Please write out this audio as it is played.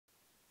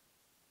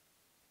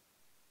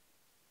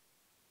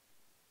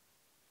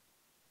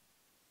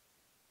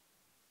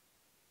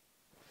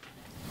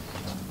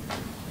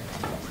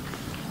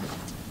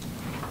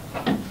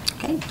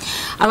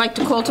I'd like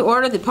to call to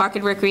order the Park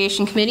and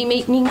Recreation Committee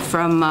meeting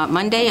from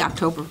Monday,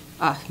 September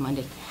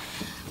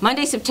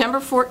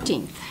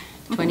 14th,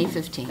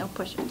 2015. Don't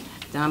push it.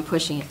 I'm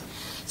pushing it.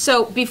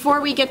 So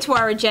before we get to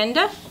our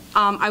agenda,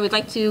 I would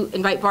like to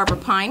invite Barbara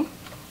Pine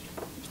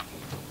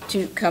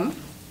to come.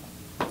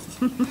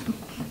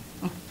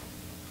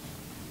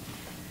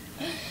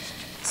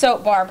 So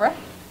Barbara.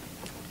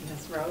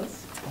 Ms.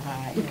 Rose.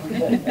 Hi.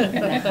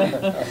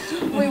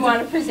 We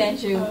want to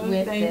present you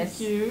with this.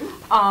 Thank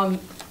you.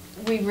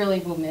 We really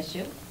will miss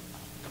you.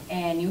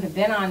 And you have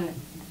been on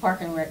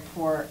Park and Rec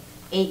for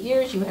 8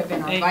 years. You have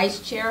been our vice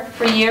chair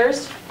for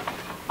years.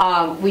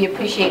 We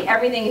appreciate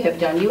everything you have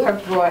done. You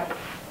have brought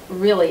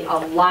really a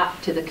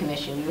lot to the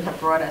commission. You have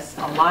brought us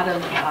a lot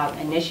of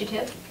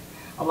initiative,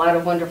 a lot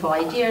of wonderful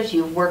ideas.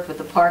 You've worked with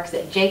the parks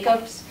at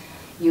Jacobs.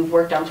 You've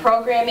worked on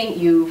programming.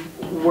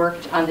 You've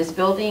worked on this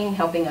building,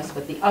 helping us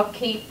with the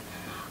upkeep.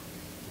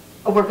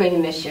 We're going to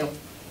miss you.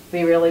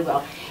 We really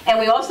will. And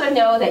we also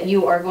know that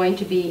you are going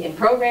to be in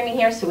programming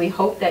here, so we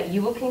hope that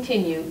you will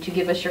continue to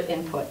give us your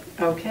input.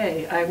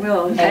 Okay, I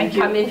will. And thank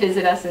you. Come and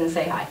visit us and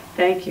say hi.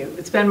 Thank you.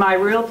 It's been my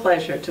real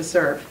pleasure to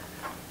serve.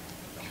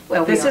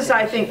 Well, this is,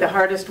 I think, the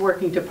hardest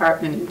working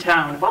department in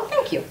town. Well,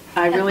 thank you.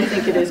 I really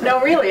think it is.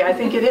 No, really, I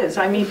think it is.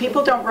 I mean,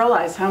 people don't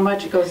realize how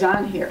much goes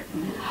on here.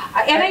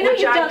 And I know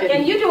you do,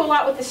 and you do a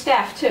lot with the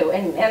staff too,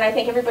 and I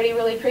think everybody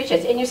really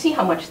appreciates it. And you see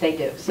how much they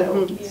do,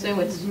 so so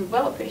it's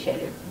well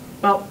appreciated.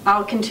 Well,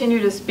 I'll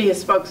continue to be a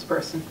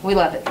spokesperson. We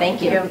love it.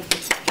 Thank you.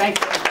 Thank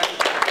you.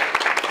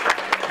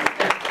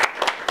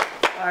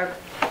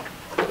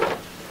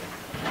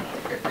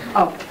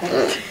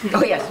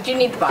 Oh yes, do you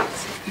need the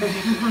box?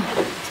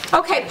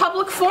 Okay,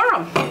 public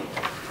forum.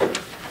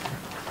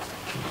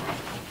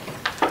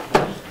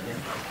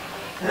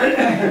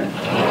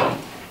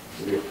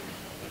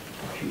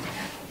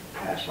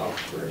 Pass out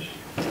first.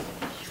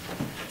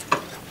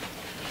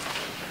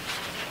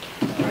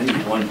 I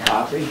need one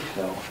copy,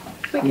 so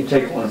you can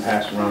take one and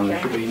pass around. There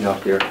should be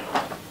enough there.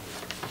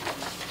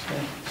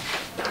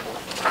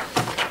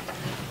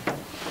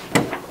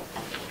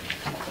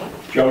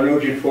 Joe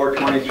Nugent,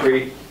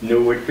 423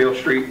 New Whitfield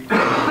Street.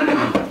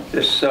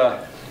 This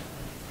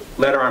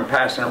letter I'm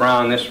passing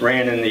around, this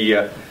ran in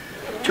the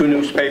 2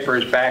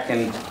 newspapers back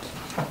in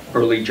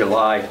early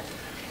July,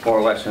 more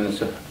or less, and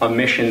it's a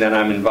mission that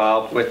I'm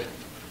involved with.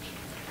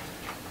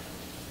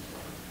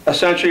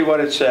 Essentially what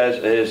it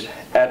says is,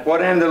 at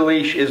what end of the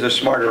leash is a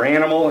smarter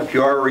animal? If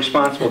you are a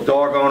responsible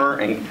dog owner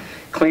and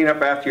clean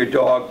up after your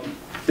dog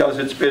does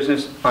its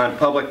business on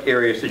public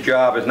areas, the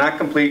job is not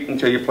complete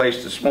until you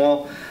place the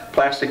small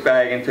plastic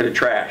bag into the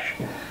trash.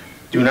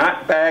 Do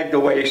not bag the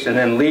waste and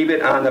then leave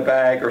it on the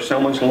bag or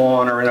someone's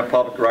lawn or in a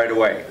public right of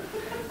way.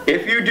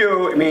 If you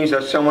do, it means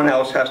that someone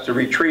else has to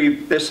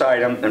retrieve this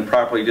item and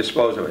properly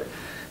dispose of it.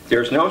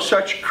 There's no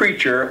such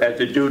creature as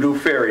the doo-doo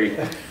fairy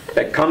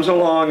that comes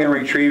along and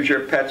retrieves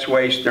your pet's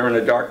waste during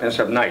the darkness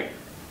of night.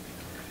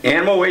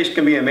 Animal waste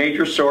can be a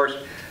major source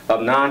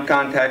of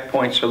non-contact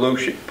point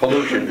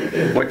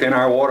pollution within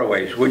our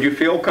waterways. Would you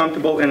feel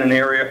comfortable in an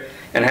area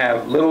and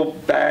have little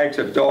bags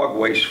of dog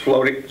waste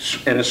floating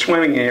in a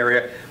swimming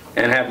area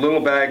and have little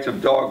bags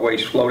of dog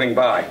waste floating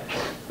by?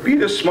 Be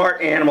the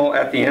smart animal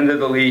at the end of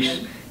the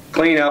leash,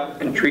 clean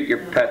up and treat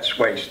your pet's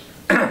waste.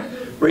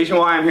 Reason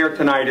why I'm here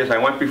tonight is I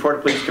went before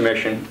the police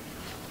commission,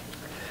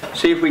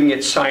 see if we can get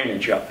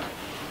signage up.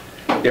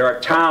 There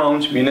are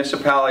towns,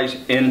 municipalities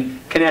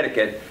in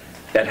Connecticut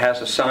that has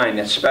a sign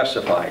that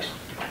specifies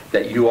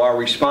that you are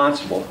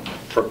responsible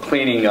for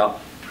cleaning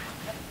up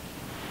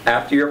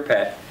after your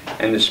pet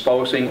and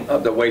disposing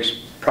of the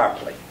waste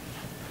properly.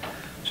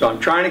 So I'm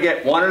trying to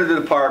get one of the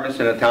departments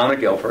in the town of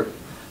Guilford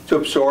to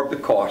absorb the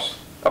cost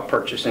of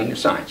purchasing the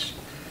signs.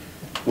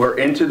 We're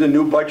into the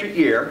new budget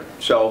year,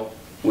 so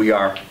we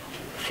are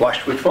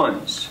flush with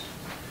funds.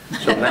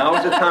 So now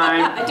is the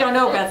time. I don't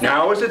know about that.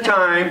 Now is the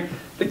time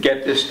to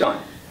get this done.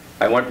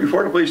 I went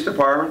before the police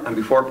department, I'm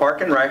before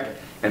Park and Rec,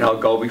 and I'll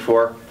go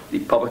before the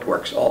Public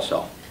Works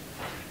also.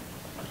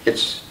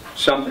 It's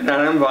something that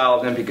I'm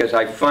involved in because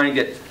I find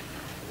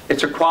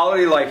it's a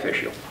quality of life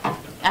issue.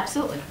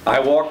 Absolutely. I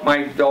walk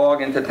my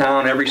dog into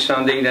town every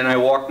Sunday, then I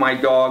walk my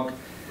dog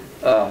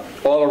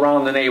all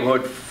around the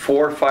neighborhood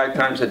 4 or 5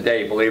 times a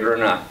day, believe it or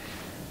not.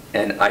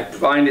 And I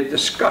find it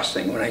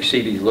disgusting when I see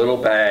these little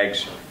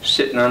bags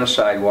sitting on the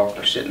sidewalk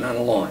or sitting on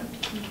the lawn.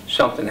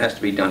 Something has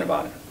to be done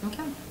about it.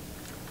 Okay.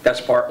 That's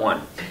part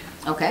 1.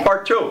 Okay.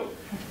 Part 2,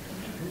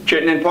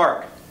 Chittenden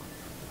Park,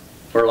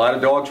 where a lot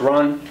of dogs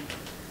run,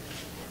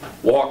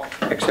 walk,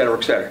 etc.,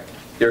 etc.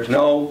 There's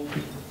no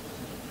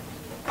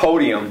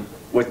podium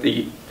with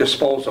the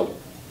disposal,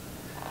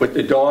 with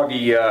the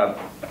doggy,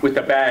 with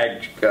the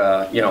bag,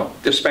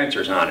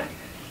 dispensers on it,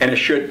 and it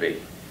should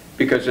be,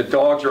 because the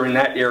dogs are in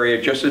that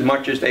area just as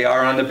much as they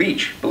are on the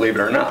beach, believe it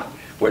or not,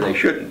 where they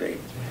shouldn't be.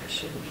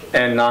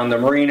 And on the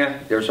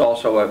marina, there's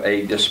also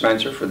a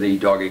dispenser for the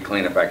doggy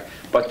cleanup bag,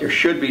 but there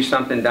should be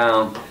something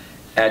down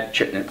at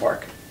Chittenden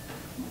Park.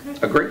 Okay.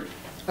 Agreed?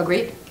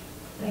 Agreed.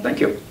 Thank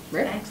you.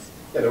 Thanks.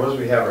 Yeah, the ones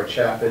we have are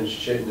Chapin's,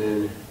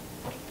 Chittenden,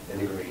 and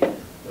the Green.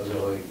 Those are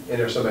only, and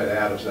there's some at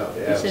Adams now. He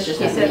said He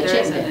said there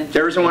isn't.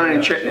 There isn't one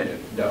in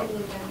Chittenden. No.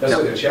 That's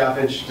like a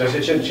Chaffinch, there's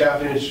a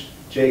Chaffinch,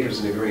 Jacobs,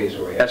 and the Greens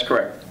where we have. That's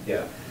correct.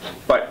 Yeah.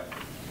 But,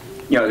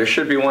 you know, there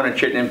should be one in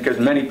Chittenden because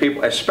many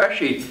people,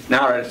 especially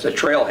now that it's a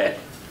trailhead,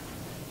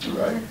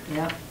 Right.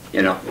 Yeah,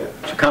 you know. Yeah.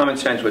 So common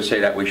sense would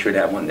say that we should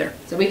have one there.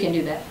 so we can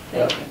do that.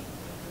 Thank you.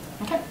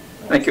 Okay.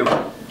 Thank you.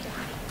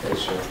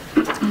 Thanks, Joe.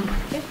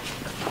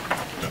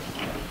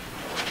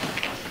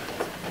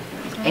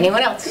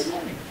 Anyone else?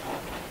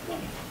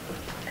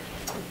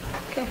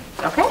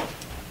 Okay.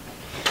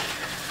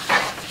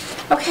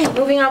 Okay,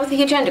 moving on with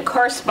the agenda,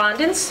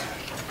 correspondence.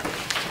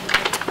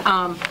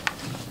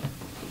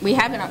 We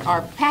have in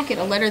our packet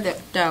a letter that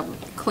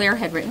Claire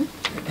had written,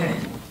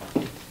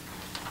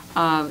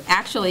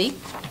 actually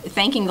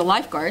thanking the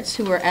lifeguards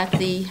who were at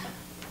the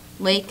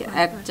lake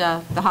at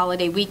the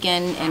holiday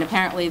weekend, and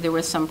apparently there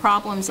was some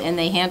problems, and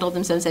they handled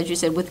themselves, as you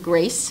said, with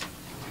grace,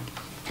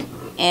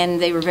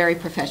 and they were very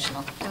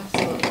professional.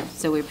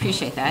 So we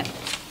appreciate that.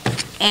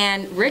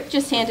 And Rick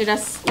just handed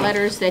us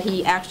letters that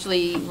he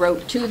actually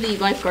wrote to the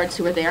lifeguards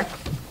who were there.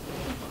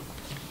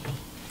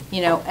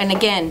 You know, and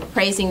again,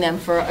 praising them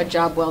for a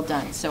job well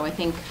done. So I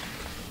think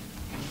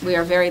we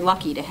are very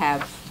lucky to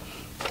have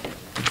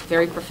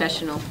very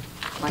professional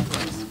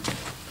lifeguards.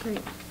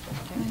 Great.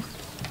 Okay.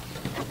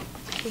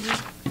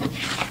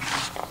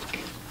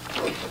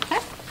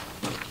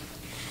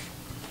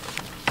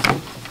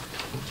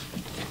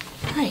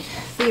 All right,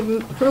 the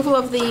approval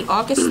of the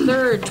August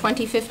 3rd,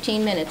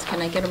 2015 minutes.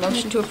 Can I get a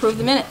motion to approve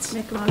the minutes?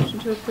 Make a motion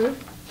to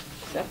approve.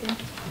 Second.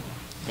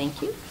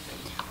 Thank you.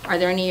 Are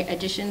there any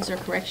additions or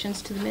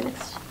corrections to the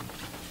minutes?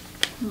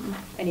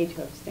 I need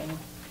to abstain.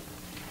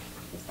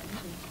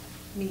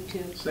 Me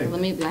too. Let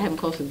me, I haven't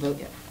closed the vote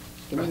yet.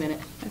 Give me a minute.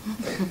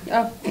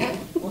 Oh,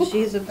 well,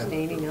 she's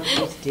abstaining, I'll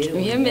just do. Give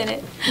me a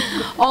minute.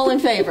 All in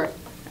favor?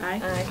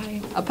 Aye.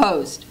 Aye.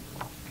 Opposed?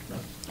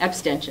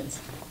 Abstentions?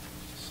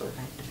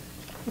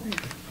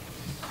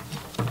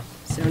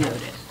 So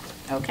noted.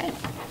 Okay.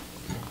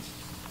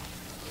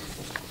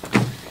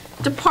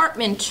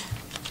 Department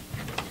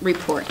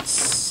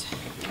reports.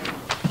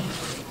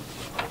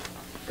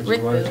 Do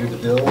you want to do the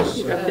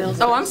bills?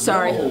 Oh, I'm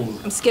sorry.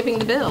 I'm skipping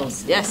the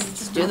bills. Yes,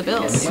 let's do the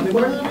bills. Fun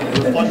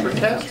for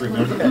test,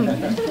 remember?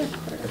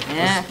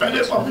 Yeah.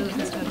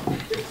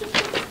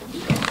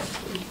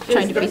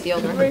 Trying to beat the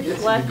old record.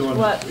 Reflect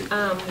what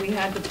we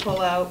had to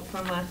pull out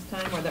from last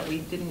time, or that we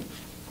didn't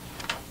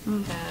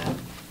have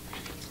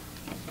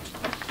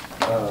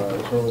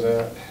Which one was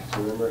that? Do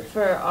you remember?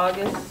 for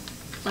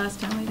August. Last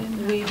time we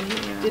didn't. We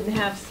didn't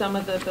have some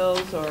of the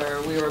bills,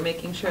 or we were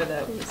making sure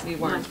that we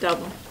weren't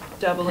Double.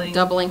 doubling.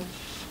 Doubling.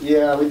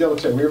 Yeah, we double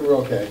checked, we're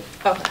okay.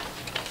 Okay.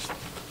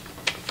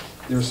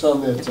 There were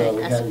some that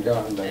we hadn't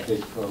gotten, I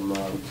think, from,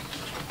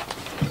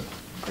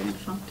 Grand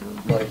Funk Double.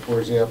 like, for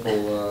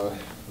example,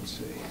 let's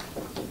see.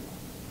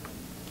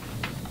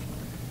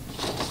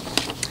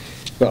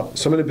 Well,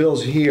 some of the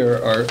bills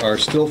here are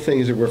still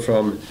things that were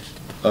from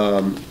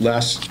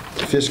last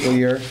fiscal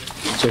year.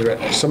 So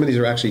some of these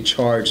are actually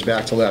charged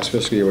back to last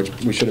fiscal year, which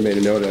we should have made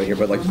a note on here,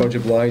 but like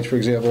budget blinds, for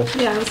example.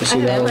 Yeah, You I see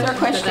had that a one?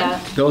 question for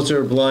that. Those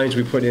are blinds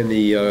we put in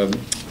the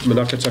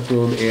Monuckatuck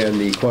room and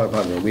the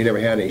Quantipot room. We never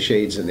had any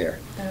shades in there.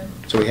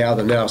 So we have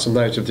them now.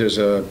 Sometimes if there's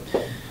a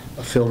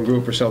film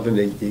group or something,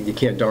 you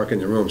can't darken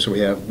the room, so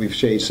we've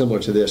shades similar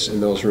to this in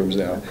those rooms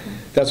now. Okay.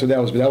 That's what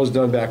that was, but that was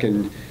done back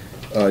in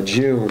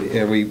June,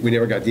 and we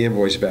never got the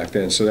invoice back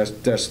then, so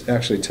that's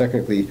actually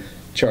technically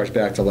charged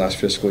back to last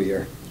fiscal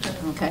year.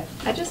 Okay.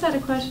 I just had a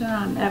question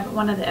on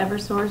one of the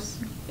Eversource.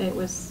 It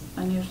was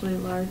unusually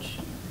large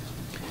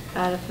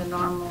out of the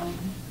normal.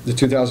 The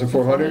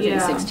 2,400? Yeah.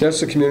 That's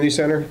the community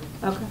center?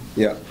 Okay.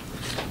 Yeah.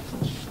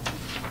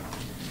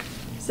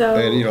 So.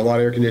 And, you know, a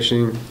lot of air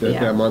conditioning yeah,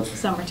 that month.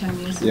 Summertime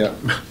music. Yeah.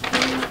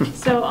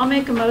 So I'll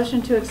make a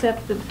motion to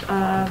accept the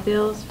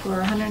bills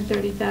for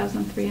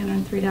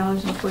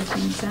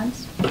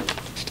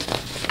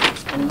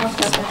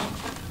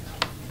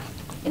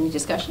 $130,303.14. Any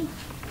discussion?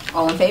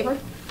 All in favor?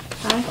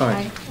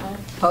 Aye.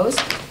 Opposed?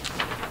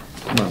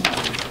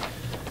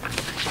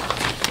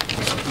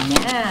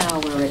 Now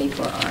we're ready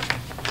for our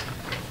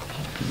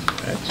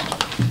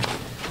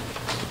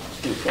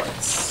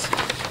reports.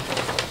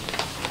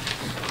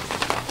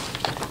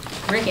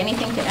 Rick,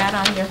 anything to add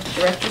on your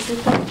director's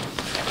report?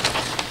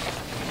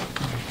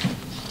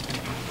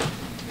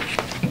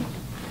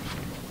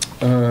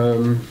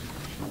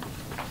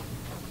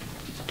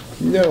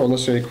 No,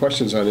 unless there are any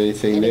questions on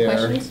anything Any there.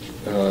 questions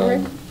for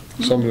Rick?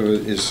 Some of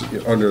it is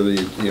under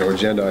the,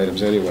 agenda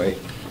items anyway.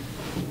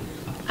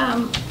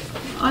 On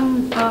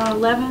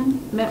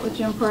 11, met with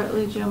Jim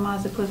Portley, Joe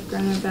Mazza, Cliff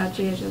Grenner about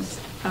JH's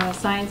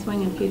Science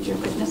Wing and Future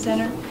Fitness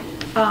Center.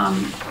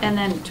 And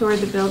then toured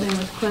the building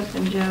with Cliff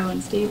and Joe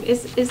and Steve.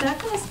 Is that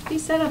going to be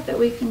set up that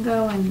we can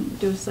go and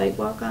do a site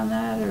walk on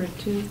that, or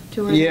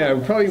tour? Yeah,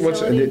 the probably once,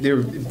 facility?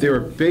 they were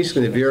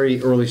basically in the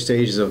very early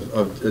stages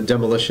of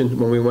demolition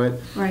when we went,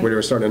 Right. where they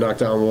were starting to knock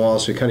down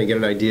walls, so you kind of get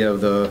an idea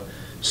of the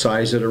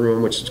size of the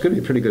room, which is going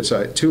to be a pretty good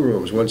size. 2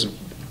 rooms, one's a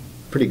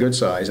pretty good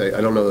size. I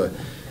don't know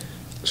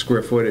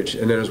square footage,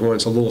 and then there's one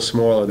that's a little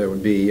smaller that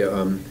would be,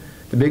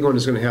 the big one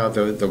is going to have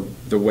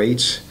the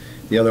weights,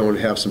 the other one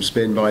would have some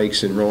spin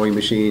bikes and rowing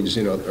machines,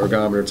 you know,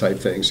 ergometer type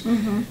things.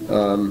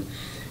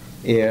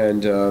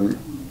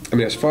 I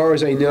mean, as far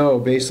as I know,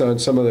 based on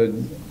some of the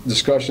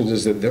discussions,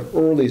 is that the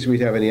earliest we'd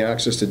have any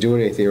access to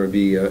doing anything would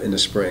be in the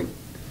spring.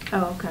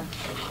 Oh, okay.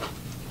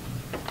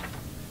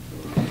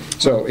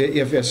 So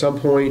if at some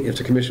point, if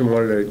the commission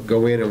wanted to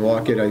go in and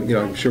walk it, you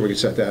know, I'm sure we could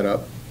set that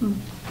up.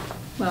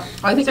 Well,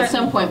 I think at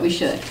some point we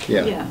should.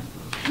 Yeah. yeah,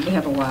 We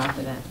have a while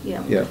for that.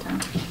 yeah. Yeah. time.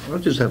 I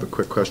just have a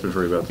quick question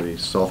for you about the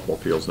softball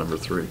fields, number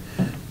 3.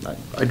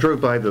 I drove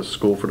by the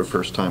school for the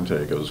first time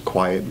today. It was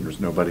quiet, and there's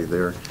nobody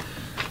there.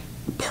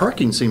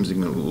 Parking seems to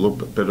be a little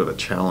bit of a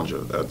challenge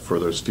for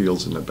those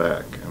fields in the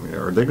back. I mean,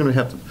 are they going to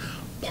have to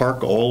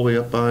park all the way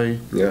up by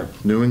Yeah.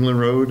 New England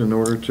Road in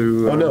order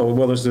to? Oh, no,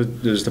 well, there's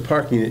the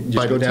parking. You just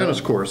By go the down.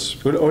 tennis course.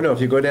 Oh, no, if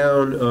you go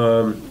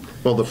down,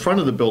 Well, the front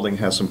of the building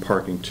has some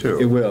parking too.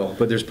 it will,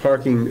 but there's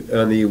parking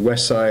on the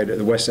west side,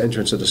 the west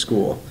entrance of the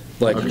school,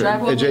 like Okay. Drive all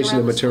the way adjacent to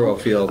around the the school? material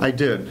field. I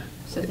did.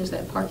 So there's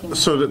that parking lot.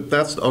 So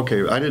that's,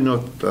 okay, I didn't know,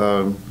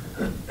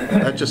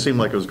 that just seemed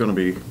like it was going to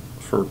be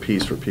for a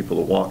piece for people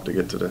to walk to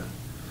get to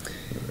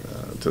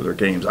their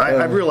games.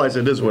 I realize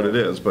it is what it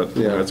is, but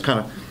you know, Yeah. it's kind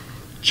of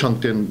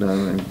chunked in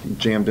and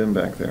jammed in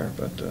back there,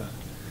 but.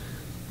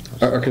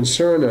 Our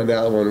concern on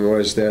that one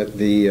was that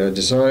the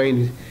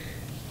design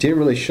didn't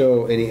really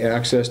show any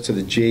access to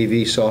the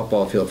JV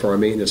softball field for our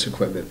maintenance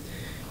equipment.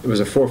 It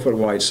was a 4-foot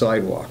wide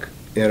sidewalk,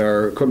 and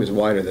our equipment's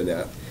wider than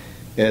that.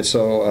 And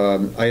so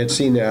I had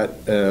seen that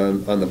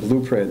on the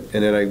blueprint,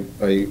 and then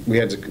we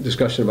had a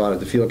discussion about it at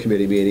the field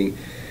committee meeting.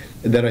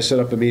 And then I set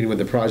up a meeting with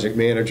the project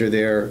manager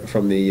there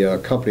from the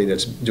company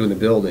that's doing the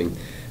building,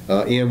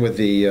 and with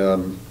the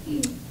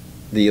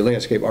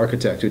landscape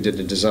architect who did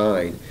the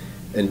design.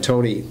 And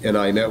Tony and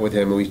I met with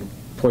him, and we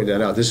pointed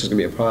that out. This is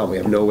going to be a problem. We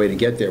have no way to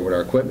get there with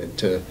our equipment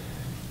to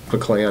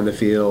put clay on the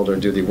field or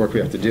do the work we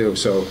have to do.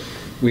 So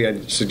we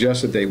had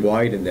suggested they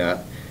widen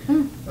that.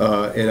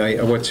 And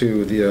I went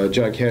to the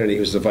John Kennedy,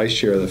 who's the vice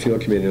chair of the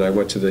field committee, and I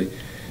went to the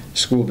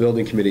school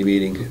building committee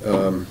meeting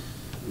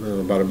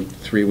about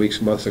 3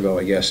 months ago,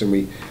 I guess, and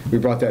we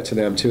brought that to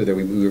them too, that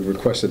we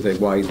requested they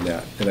widen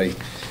that. And I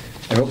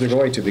hope they're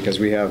going to, because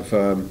we have,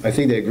 I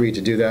think they agreed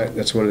to do that.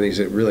 That's one of the things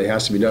that really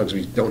has to be done, because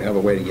we don't have a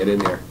way to get in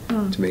there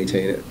to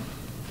maintain it.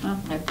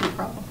 That's no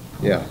problem.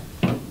 Yeah.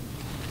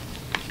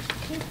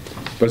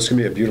 But it's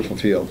going to be a beautiful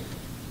field.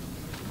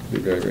 It'll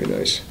be very, very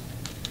nice.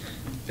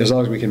 As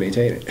long as we can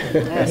maintain it.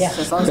 Yes,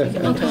 as long as we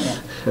can maintain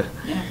it.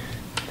 Yeah.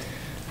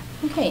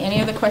 Okay,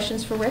 any other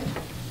questions for Rick?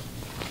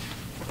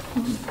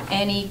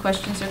 Any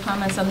questions or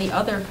comments on the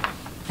other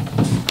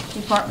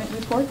department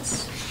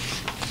reports?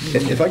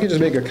 If I could just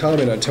make a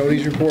comment on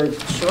Tony's report.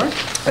 Sure.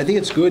 I think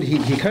it's good.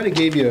 He kind of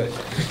gave you a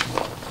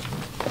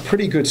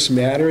pretty good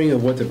smattering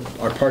of what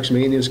our parks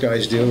maintenance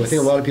guys do. I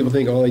think a lot of people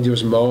think all they do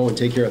is mow and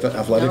take care of the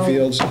athletic No.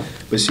 fields.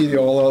 But see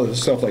all other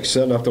stuff like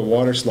setting up the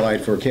water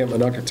slide for Camp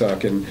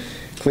Monocatuk and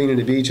cleaning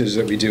the beaches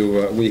that we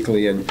do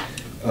weekly, and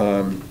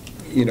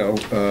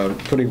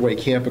putting away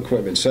camp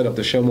equipment, set up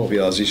the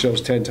showmobiles. He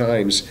shows 10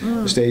 times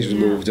the stage was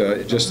moved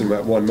just in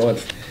about 1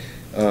 month.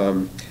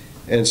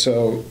 And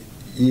so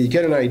you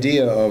get an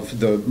idea of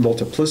the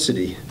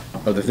multiplicity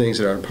of the things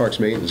that our parks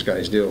maintenance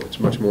guys do. It's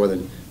much more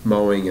than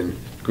mowing and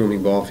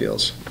grooming ball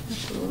fields.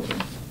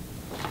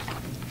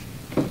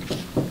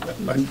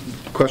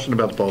 Question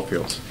about the ball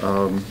fields.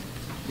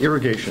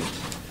 Irrigation.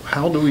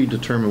 How do we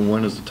determine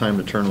when is the time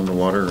to turn on the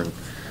water and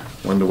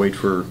when to wait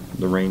for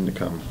the rain to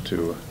come?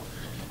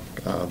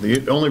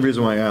 The only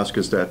reason why I ask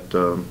is that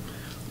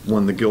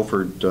when the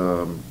Guilford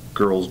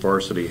girls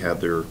varsity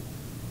had their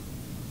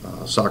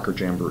soccer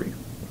jamboree,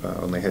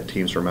 and they had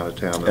teams from out of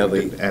town. At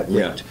Leet,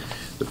 yeah.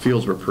 The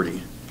fields were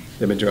pretty.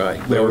 They've been dry.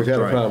 They No, were we've had a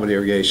dry. problem with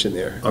irrigation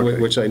there, Okay.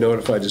 which I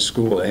notified the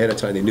school ahead of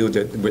time. They knew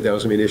that was going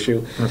to be an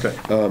issue. Okay.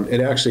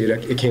 And actually,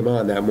 it came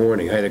on that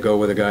morning. I had to go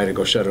with a guy to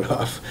go shut it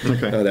off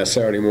Okay. that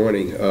Saturday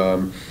morning.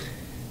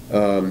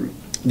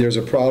 There's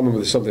a problem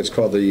with something that's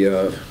called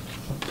the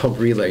pump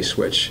relay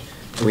switch.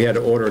 And we had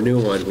to order a new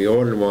one. We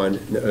ordered one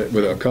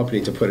with a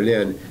company to put it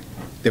in.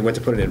 They went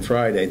to put it in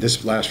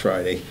this last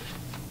Friday.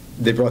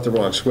 They brought the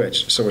wrong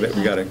switch, so we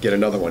got to get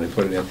another one and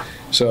put it in.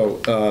 So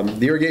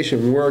the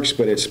irrigation works,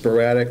 but it's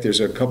sporadic. There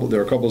are a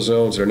couple of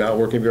zones that are not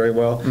working very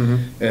well,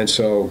 and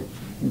so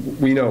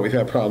we know we've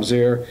had problems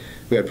there.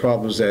 We had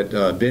problems at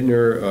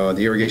Bittner.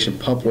 The irrigation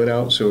pump went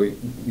out, so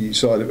you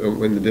saw that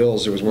in the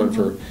bills there was one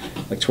for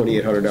like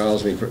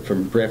 $2,800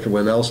 from Branford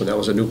Webb Nelson. That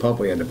was a new pump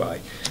we had to buy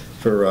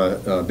for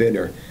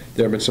Bittner.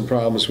 There have been some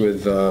problems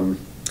with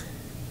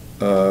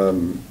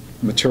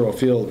material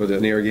field with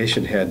an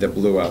irrigation head that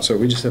blew out. So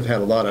we just have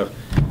had a lot of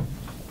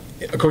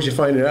course, you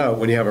find it out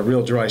when you have a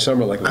real dry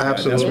summer like that.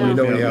 Absolutely. That's when you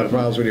know you Yeah. have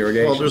problems with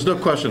irrigation. Well, there's no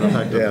question of the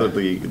fact that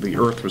Yeah. the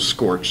earth was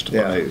scorched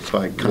Yeah.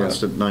 by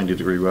constant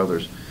 90-degree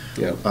weathers.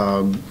 Yeah.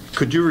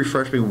 Could you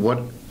refresh me what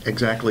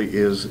exactly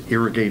is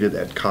irrigated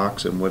at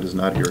Cox and what is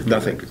not irrigated?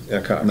 Nothing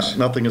at Cox.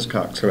 Nothing is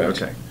Cox?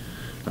 Correct. Okay.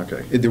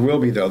 Okay. There will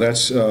be, though.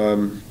 That's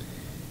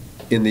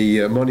in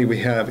the money we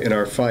have in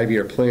our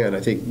 5-year plan,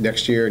 I think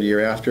next year, the year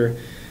after,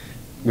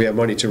 we have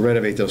money to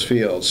renovate those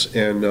fields.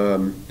 And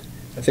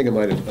I think I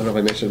don't know if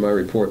I mentioned in my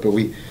report, but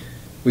we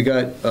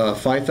got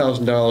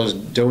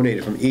 $5,000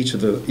 donated from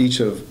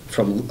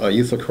from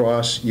youth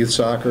lacrosse, youth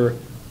soccer,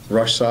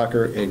 Rush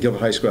Soccer, and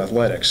Guilford High School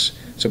Athletics.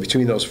 So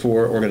between those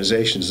 4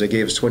 organizations, they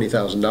gave us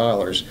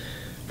 $20,000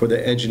 for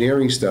the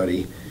engineering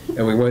study,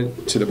 and we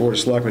went to the Board of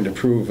Selectmen to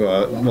approve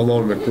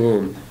Malone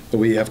McBroom, who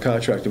we have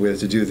contracted with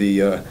to do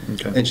the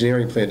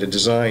engineering plan to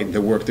design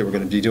the work that we're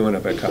going to be doing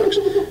up at Cox.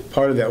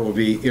 Part of that will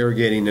be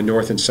irrigating the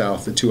north and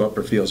south. The 2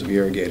 upper fields will be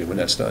irrigated when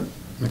that's done.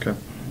 Okay.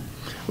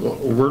 Well,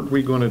 weren't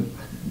we going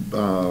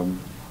to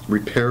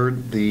repair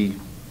the...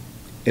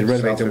 And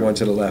renovate the south one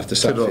to the left, the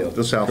south field.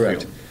 The south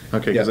Correct. field.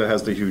 Okay, because Yeah. it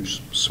has the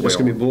huge swale. It's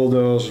going to be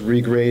bulldozed,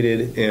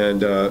 regraded,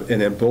 and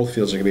then both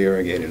fields are going to be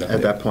irrigated.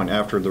 At that point,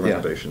 after the Yeah.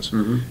 renovations.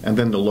 Mhm. And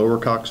then the lower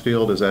Cox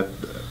field, is that...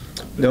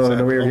 No, is that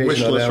no a irrigation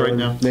wish on list that right one.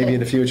 now? Maybe in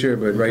the future,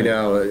 but right Okay.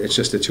 now, it's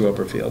just the 2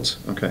 upper fields.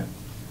 Okay.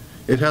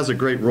 It has a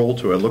great roll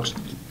to it.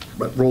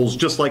 It rolls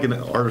just like an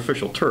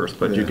artificial turf,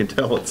 but you Yeah. can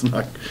tell it's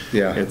not.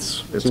 Yeah.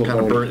 It's It's a little kind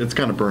of bony. burned. It's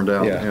kind of burned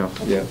out. Yeah,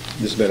 yeah.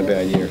 This has been a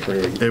bad year for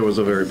irrigation. It was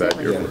a very bad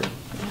year Yeah. for it.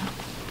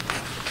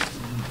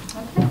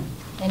 Okay.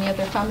 Any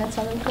other comments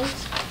on the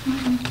reports?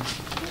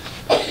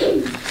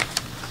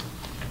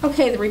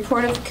 Okay, the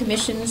report of the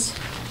commission's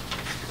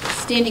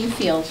standing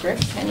fields. Rick,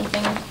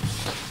 anything?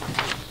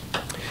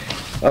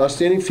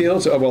 Standing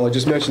fields, well, I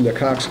just mentioned the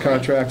Cox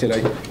contract, and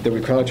that we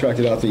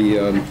contracted out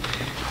the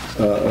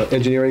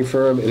engineering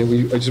firm,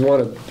 and I just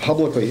want to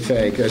publicly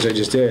thank, as I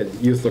just did,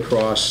 Youth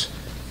Lacrosse,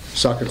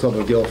 Soccer Club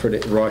of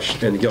Guilford,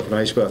 Rush, and Guilford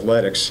High School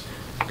Athletics,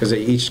 because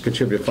they each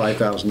contributed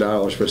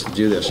 $5,000 for us to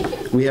do this.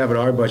 We have in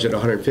our budget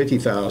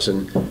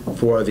 $150,000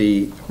 for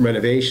the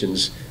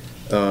renovations,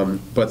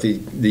 but the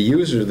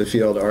users of the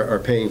field are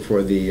paying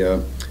for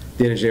the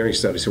engineering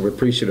study, so we're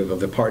appreciative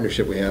of the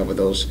partnership we have with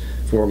those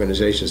 4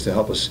 organizations to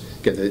help us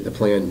get the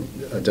plan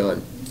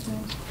done.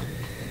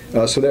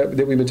 So that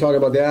we've been talking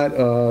about that,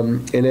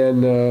 and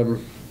then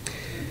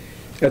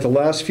at the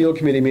last field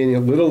committee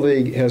meeting, Little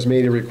League has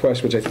made a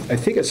request, which I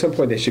think at some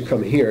point they should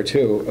come here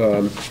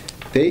too.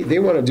 They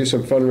want to do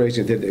some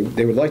fundraising.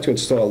 They would like to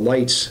install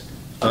lights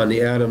on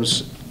the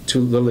Adams 2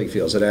 Little League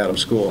fields at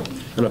Adams School. I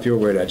don't know if you're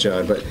aware of that,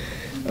 John, but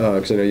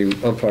because I know you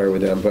umpire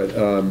with them, but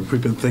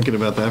We've been thinking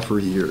about that for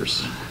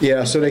years.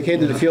 yeah, so they came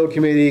to the field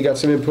committee, got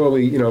some input.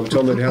 We,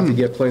 told them they'd have to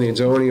get planning and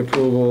zoning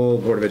approval,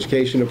 Board of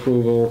Education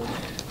approval,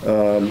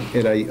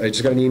 and I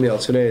just got an email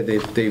today.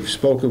 They've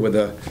spoken with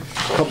a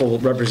couple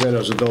of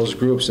representatives of those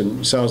groups,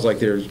 and it sounds like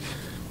there's,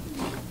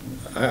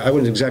 I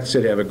wouldn't exactly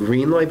say they have a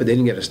green light, but they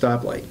didn't get a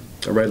stoplight,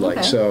 a red light.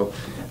 Okay. So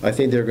I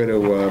think they're going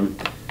to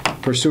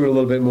pursue it a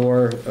little bit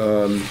more.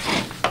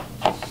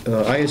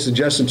 I had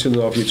suggested to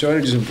them, if you're trying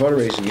to do some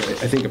fundraising,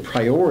 I think a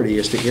priority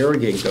is to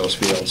irrigate those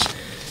fields.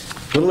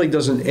 Little League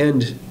doesn't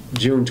end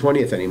June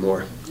 20th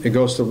anymore. It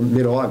goes to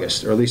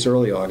mid-August, or at least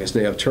early August.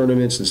 They have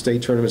tournaments and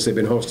state tournaments they've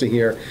been hosting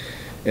here.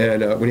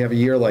 And when you have a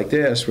year like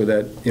this,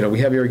 where we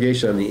have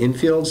irrigation on the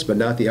infields, but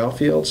not the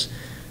outfields,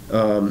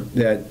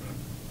 that,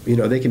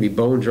 they can be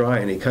bone dry,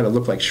 and they kind of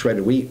look like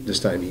shredded wheat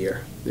this time of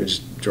year. They're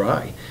just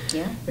dry.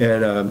 Yeah.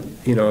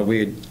 And, we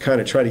had kind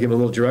of tried to give them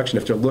a little direction.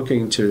 If they're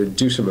looking to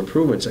do some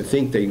improvements, I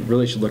think they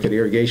really should look at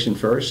irrigation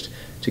first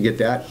to get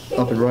that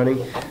up and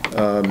running.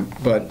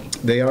 But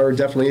they are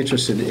definitely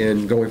interested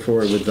in going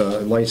forward with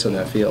the lights on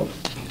that field.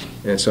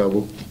 And so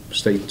we'll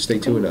stay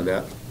tuned on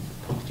that.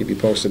 Keep you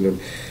posted on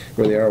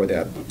where they are with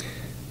that.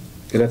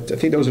 And I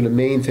think those are the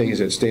main things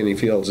that Standing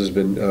Fields has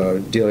been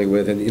dealing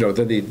with. And,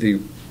 then the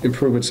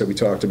improvements that we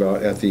talked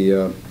about at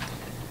the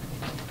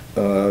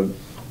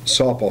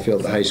softball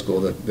field at the high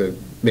school, the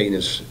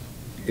maintenance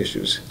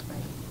issues.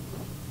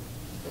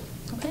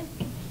 Okay.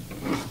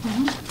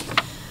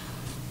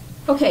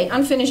 Okay,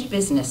 unfinished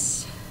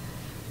business.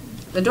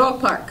 The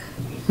dog park.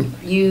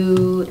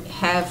 You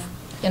have,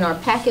 in our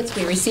packets,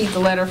 we received a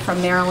letter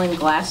from Marilyn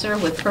Glasser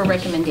with her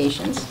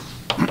recommendations.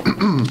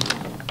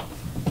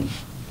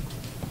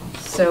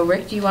 So,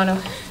 Rick, do you want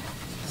to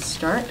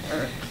start?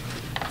 Or?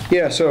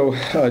 Yeah, so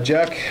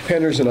Jack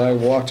Penders and I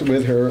walked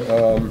with her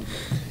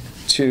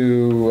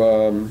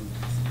to,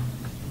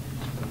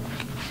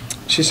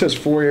 she says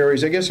 4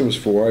 areas. I guess it was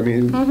 4. I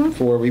mean,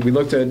 4. We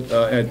looked at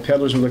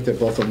Peddlers. We looked at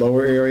both the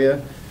lower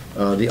area,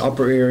 the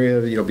upper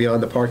area,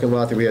 beyond the parking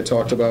lot that we had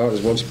talked about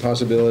as one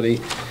possibility.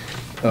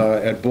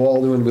 At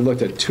Baldwin, we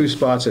looked at 2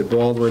 spots at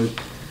Baldwin.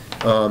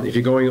 If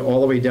you're going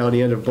all the way down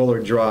the end of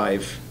Bullard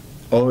Drive,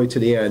 all the way to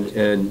the end,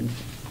 and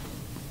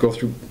go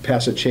through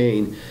past a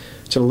chain,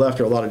 to the left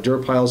are a lot of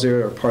dirt piles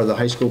there, are part of the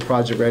high school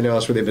project right now.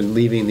 That's where they've been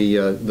leaving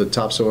the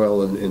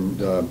topsoil and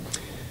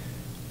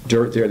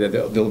dirt there that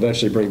they'll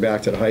eventually bring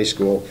back to the high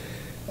school.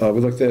 We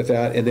looked at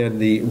that, and then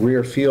the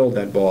rear field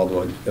at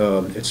Baldwin.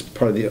 It's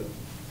part of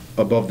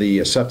above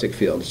the septic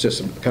field. It's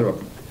just kind of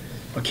an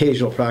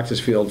occasional practice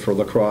field for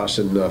lacrosse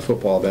and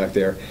football back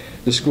there.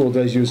 The school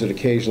does use it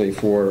occasionally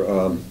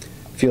for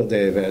field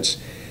day events.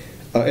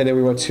 And then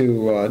we went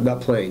to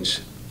Nut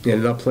Plains. And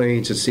in Nut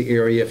Plains, it's the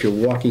area, if you're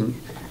walking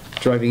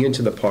driving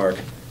into the park.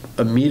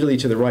 Immediately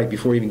to the right,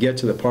 before you even get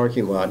to the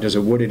parking lot, there's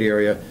a wooded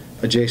area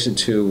adjacent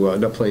to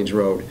Nut Plains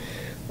Road.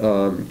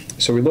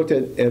 So we looked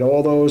at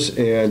all those,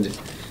 and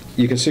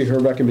you can see her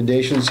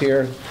recommendations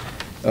here.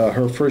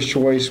 Her first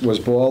choice was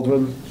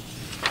Baldwin,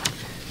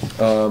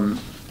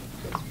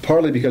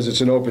 partly because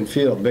it's an open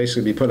field,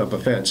 basically be putting up a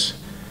fence.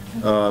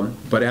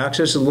 But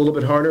access is a little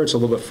bit harder, it's a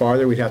little bit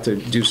farther, we'd have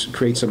to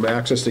create some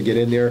access to get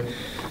in there.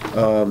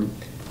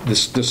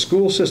 The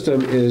school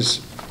system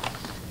is,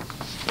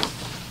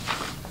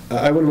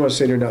 I wouldn't want to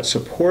say they're not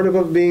supportive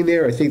of being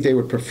there, I think they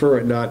would prefer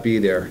it not be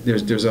there.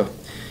 There's a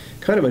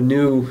kind of a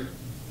new,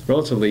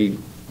 relatively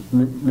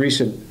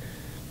recent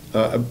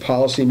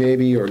policy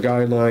maybe, or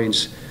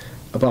guidelines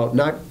about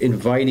not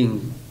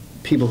inviting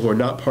people who are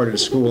not part of the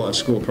school on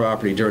school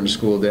property during the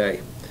school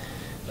day.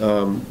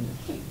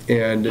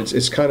 And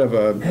it's kind of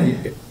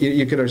a,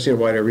 you can understand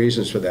why there are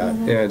reasons for that.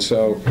 And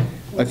so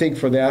I think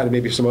for that, and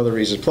maybe some other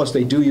reasons, plus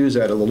they do use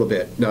that a little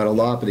bit, not a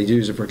lot, but they do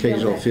use it for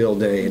occasional field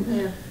day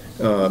and,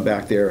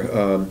 back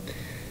there.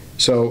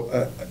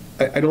 So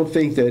I don't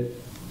think that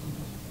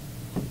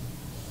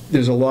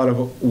there's a lot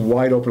of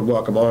wide open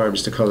welcome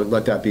arms to come and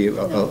let that be a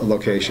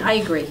location. I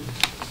agree.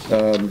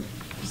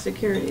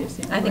 Security is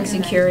the I think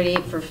security,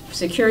 for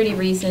security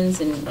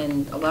reasons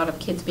and a lot of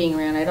kids being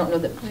around, I don't know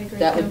that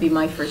that would be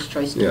my first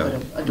choice to put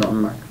a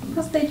dog park.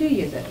 Plus, they do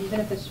use it, even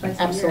if it's twice a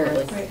year.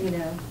 Absolutely. Right, you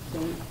know,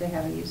 they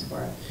have a use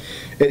for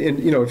it. And,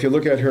 you know, if you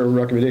look at her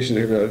recommendation,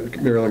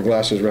 Marilyn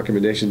Glass's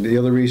recommendation, the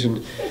other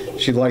reason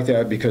she'd like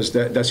that, because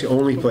that's the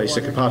only place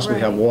that could possibly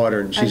have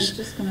water, and I was she's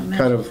just gonna kind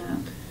mention of, that.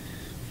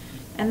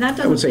 And that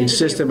I would say doesn't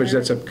seem to be insistent, but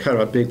that's a kind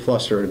of a big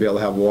plus for her to be able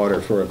to have water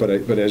for it.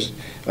 But as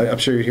I'm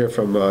sure you hear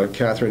from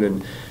Catherine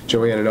and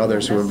Joanne and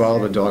others who are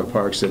involved in dog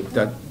parks,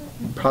 that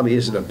probably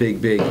isn't a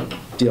big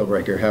deal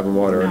breaker, having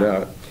water or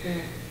not.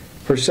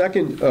 Her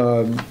second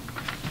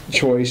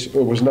choice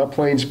was Nut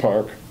Plains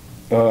Park.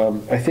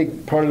 I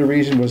think part of the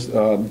reason was,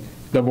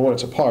 number one,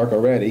 it's a park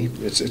already.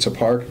 It's a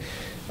park.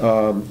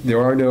 There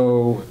are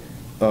no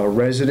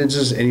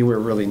residences anywhere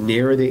really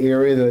near the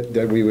area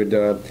that we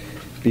would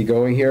be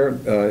going here.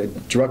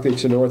 Directly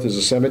to the north is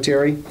a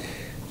cemetery.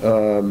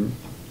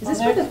 Is this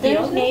where the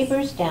there's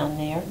neighbors down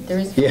there. There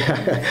is.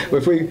 Yeah,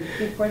 if we,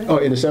 oh,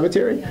 in the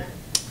cemetery?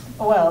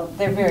 Well,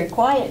 they're very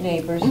quiet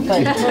neighbors,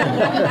 but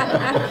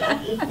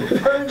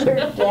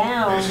further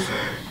down.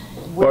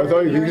 Well, I thought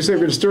you where could say we're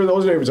going to stir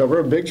those neighbors up.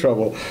 We're in big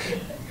trouble.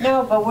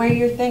 No, but where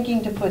you're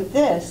thinking to put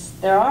this,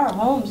 there are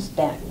homes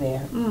back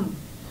there.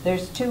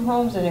 There's 2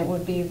 homes, and it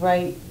would be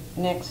right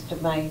next to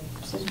my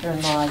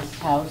sister-in-law's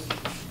house.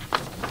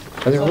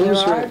 Are there So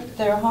homes for?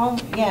 there are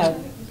homes, yeah.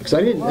 Because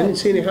I didn't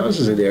see any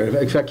houses in there.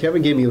 In fact,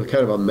 Kevin gave me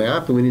kind of a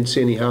map, and we didn't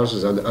see any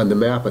houses on the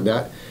map. And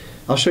that,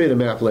 I'll show you the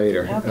map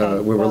later. Okay.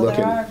 Where we're Well,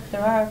 looking.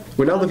 There are.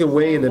 We're not looking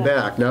way in the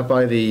back, not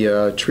by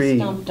the tree.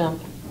 Stump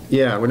dump.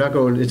 Yeah, we're not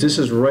going. This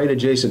is right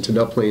adjacent to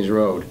Nut Plains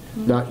Road,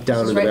 not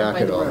down in the This is right up back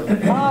by at the all. road.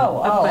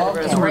 Oh,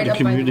 It's okay. right up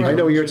by the I road.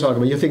 know what you're talking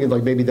about. You're thinking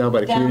like maybe down by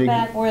the Down community,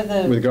 back where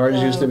the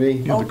gardens used to be.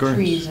 Yeah, the oak gardens.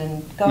 trees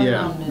and garden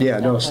and Yeah,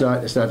 no,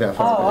 stuff it's not that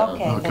far. Oh,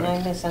 down. okay, then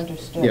I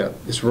misunderstood. Yeah,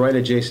 it's right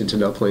adjacent to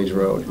Nut Plains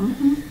Road.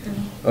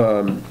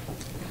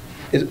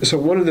 So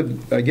one of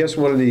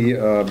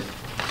the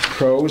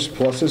pros,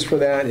 pluses for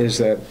that is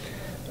that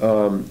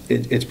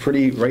it's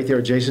pretty right there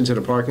adjacent to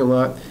the parking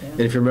lot. And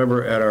if you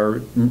remember at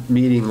our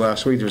meeting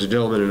last week, there was a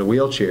gentleman in a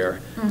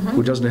wheelchair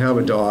who doesn't have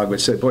a dog,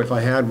 but said, boy, if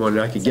I had one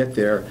and I could get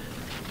there,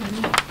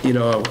 you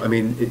know, I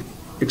mean,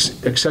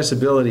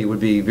 accessibility would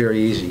be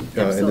very easy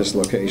in this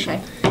location.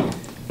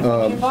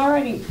 Okay. You've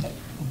already,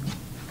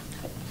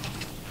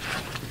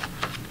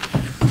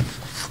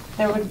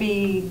 there would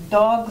be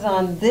dogs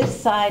on this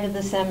side of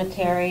the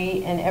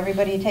cemetery, and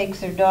everybody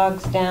takes their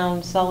dogs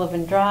down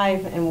Sullivan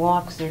Drive and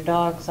walks their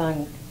dogs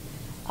on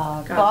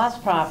Goss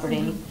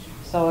property.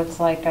 So it's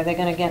like, are they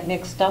going to get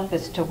mixed up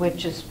as to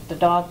which is the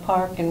dog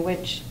park and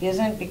which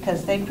isn't?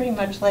 Because they pretty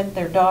much let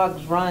their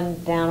dogs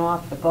run down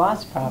off the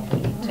Goss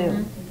property,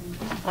 too.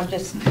 I'm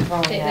just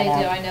throwing They that do,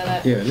 out. I know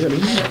that. Yeah, yeah, I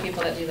mean, I know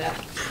people that do that.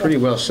 pretty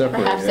well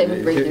separated. Perhaps they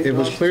would bring their It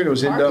was dogs clear it to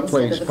was the in park Nut instead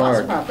Plains of the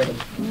Goss Park. property.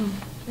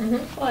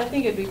 Well, I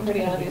think it'd be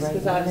pretty obvious,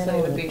 because obviously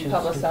it would be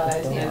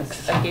publicized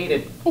as a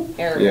gated Yeah.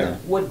 area,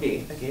 would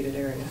be a gated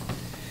area.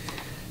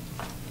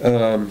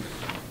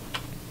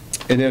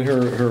 And then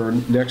her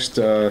next,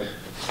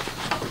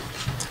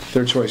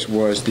 third choice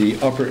was the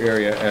upper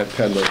area at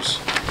Peddlers,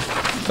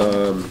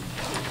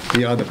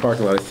 beyond the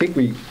parking lot. I think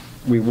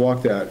we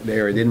walked that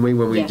area, didn't we,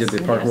 when we did the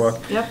Yes. park walk?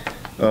 Yep.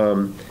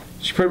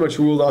 She pretty much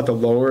ruled out the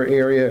lower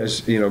area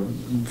as, you know,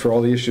 for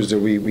all the issues that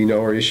we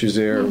know are issues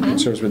there,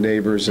 concerns with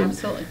neighbors and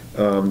Absolutely.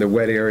 the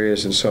wet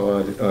areas and so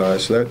on.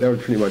 So that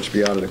would pretty much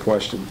be out of the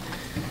question.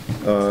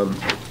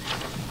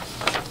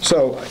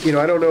 So, you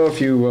know, I don't know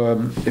if you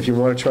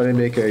want to try to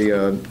make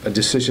a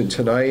decision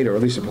tonight, or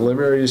at least a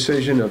preliminary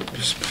decision of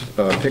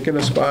picking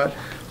a spot,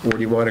 or do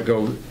you want to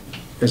go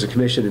as a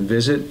commission and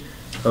visit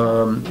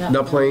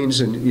Nut Plains,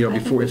 and, you know,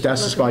 before, if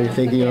that's the spot you're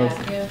thinking of,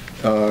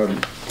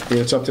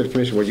 it's up to the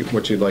commission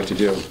what you'd like to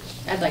do.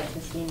 I'd like to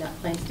see Nut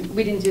Plains.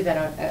 We didn't do that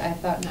on, I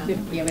thought,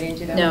 yeah, we didn't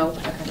do that. No,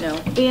 Okay. no.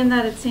 Being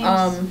that it seems,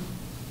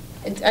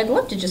 I'd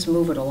love to just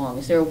move it along.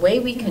 Is there a way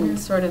we can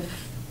sort of,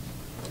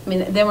 I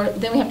mean, then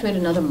we have to wait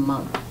another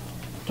month.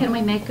 can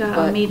we make a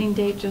But- meeting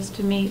date just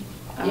to meet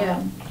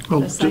Yeah. Well,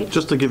 the site?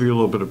 just to give you a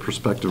little bit of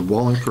perspective,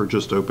 Wallingford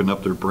just opened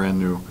up their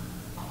brand-new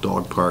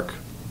dog park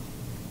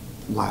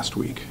last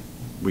week.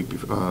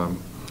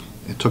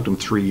 It took them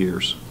 3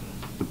 years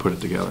to put it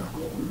together.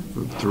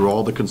 Through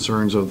all the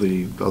concerns of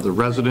the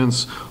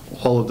residents,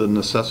 all of the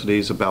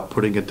necessities about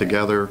putting it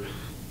together,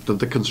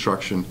 the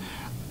construction.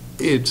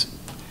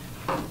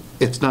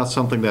 It's not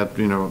something that,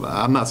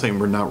 I'm not saying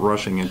we're not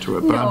rushing into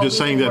it, but I'm No, just we've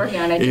saying been that working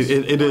on it. I just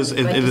it is like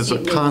to see a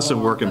it move constant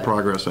along, work in but-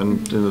 progress.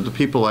 And the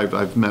people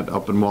I've met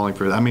up in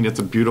Wallingford, I mean, it's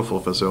a beautiful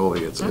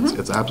facility. It's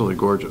absolutely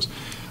gorgeous.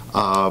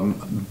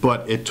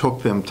 But it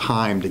took them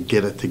time to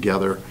get it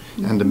together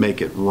and to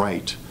make it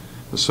right,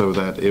 so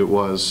that it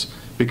was,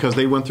 because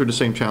they went through the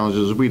same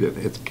challenges as we did.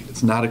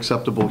 It's not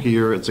acceptable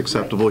here, it's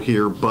acceptable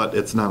here, but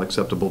it's not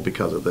acceptable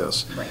because of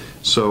this. Right.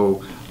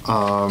 So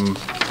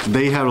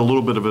they had a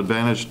little bit of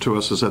advantage to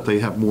us, is that they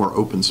have more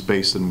open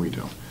space than we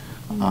do.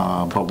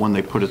 But when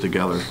they put it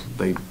together,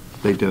 they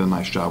did a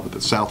nice job with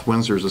it. South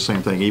Windsor is the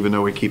same thing, even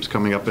though it keeps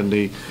coming up in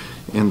the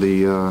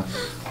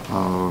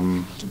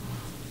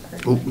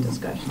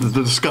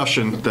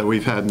discussion that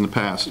we've had in the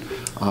past.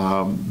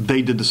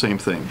 They did the same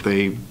thing.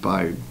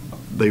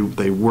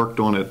 They worked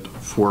on it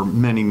for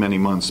many, many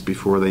months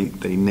before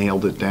they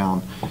nailed it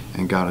down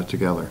and got it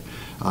together.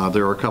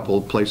 There are a couple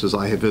of places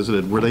I have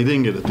visited where they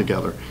didn't get it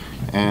together,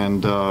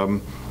 and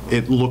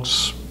it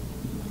looks,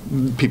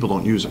 people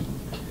don't use it.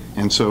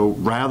 And so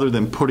rather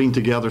than putting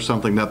together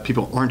something that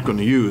people aren't going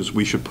to use,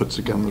 we should put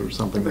together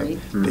something that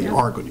they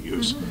are going to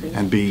use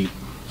and be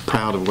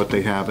proud of what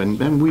they have,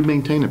 and we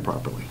maintain it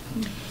properly.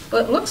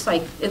 Well, it looks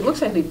like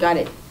we've got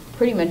it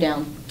pretty much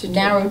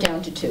narrowed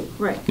down to two.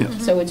 Right. Yeah.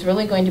 So it's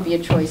really going to be a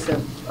choice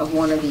of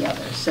one or the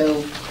other. So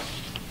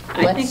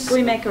I think let's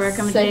we make a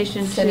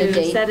recommendation set a to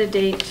date. set a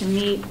date to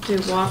meet,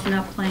 to walk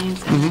Up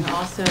Plains, and then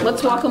also.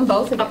 Let's walk them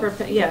both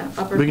again.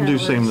 Upper We can do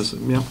same, Peddlers.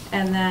 yeah.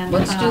 And then.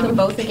 Let's do them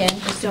both again,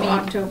 just to So be,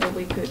 October,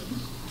 we could,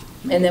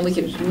 and then we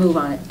could move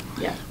on it.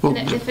 yeah. Well,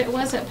 And if it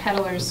was at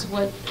Peddlers,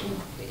 what,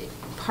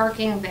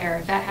 parking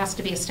there, that has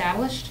to be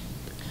established?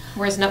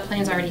 Whereas Nut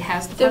Plains already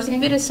has the There's a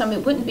parking? bit of some,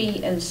 it wouldn't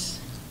be as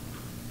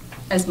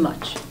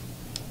much.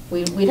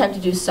 We'd have to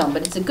do some,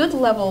 but it's a good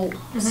level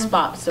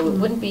spot, so it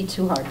wouldn't be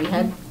too hard. We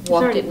had There's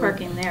walked already it.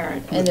 parking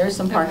there. And there's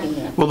some parking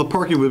there. Well, the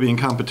parking would be in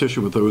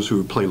competition with those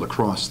who play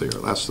lacrosse there.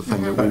 That's the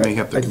thing that we may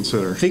have to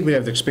consider. I think we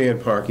have to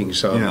expand parking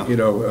some, Yeah.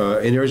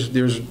 and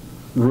there's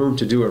room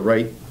to do it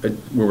right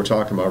where we're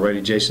talking about, right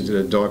adjacent to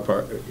the dog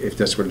park, if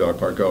that's where the dog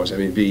park goes. I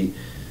mean, be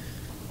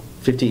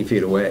 15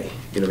 feet away,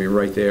 be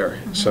right there,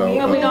 so. We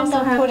Well, we'd end also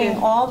up have putting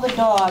to- all the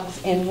dogs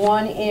in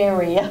one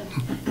area.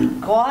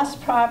 Goss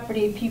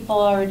property people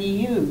already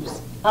use.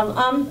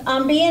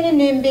 I'm being a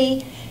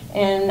NIMBY,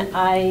 and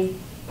I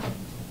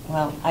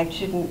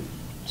shouldn't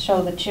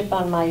show the chip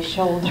on my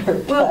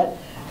shoulder, but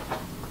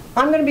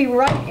I'm going to be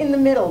right in the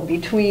middle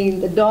between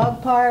the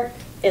dog park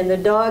and the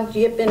dog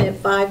yipping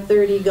at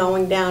 5:30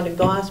 going down to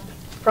Goss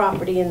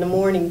property in the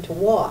morning to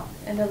walk.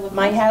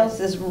 My house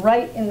is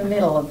right in the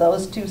middle of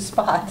those two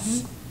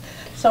spots.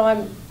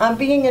 So I'm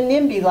being a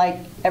NIMBY like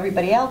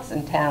everybody else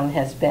in town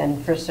has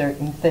been for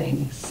certain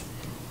things.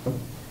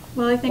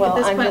 Well, I think at Well,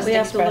 this I'm point, just we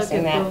have to look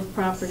expressing at that. both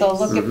properties. So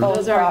look at both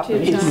Those are our two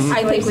properties.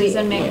 I think choices we-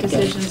 and make yeah.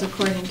 decisions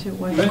according to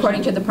what.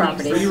 According to the For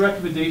properties. your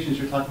recommendations,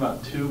 you're talking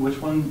about two,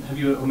 which one have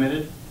you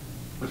omitted?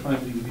 Which one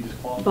have you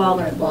disqualified?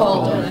 Baldwin.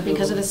 Baldwin,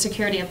 because of the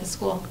security at the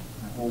school.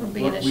 Well, Would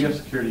be an we have issue.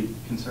 security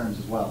concerns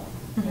as well.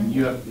 And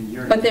you're.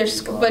 But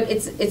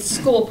it's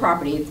school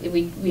property.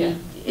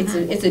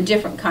 It's a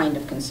different kind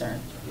of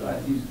concern.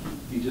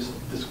 You just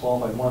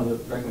disqualified one of the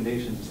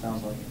recommendations, it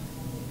sounds like.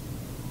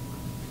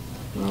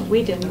 Well,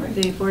 we didn't.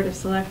 The Board of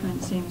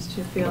Selectmen seems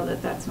to feel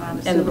that that's not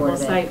a And the Board suitable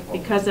of Ed. site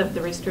because of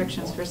the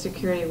restrictions for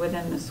security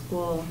within the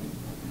school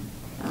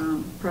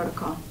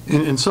protocol.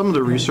 In some of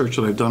the research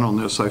that I've done on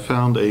this, I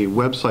found a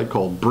website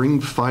called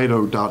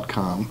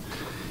bringfido.com,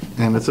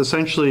 and it's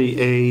essentially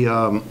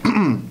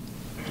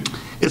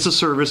it's a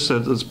service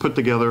that is put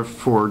together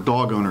for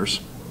dog owners,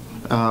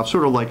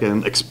 sort of like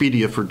an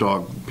Expedia for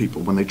dog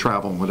people when they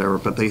travel and whatever,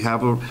 but they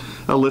have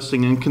a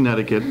listing in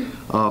Connecticut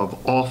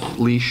of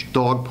off-leash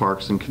dog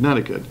parks in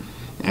Connecticut,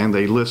 and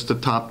they list the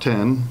top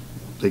 10,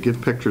 they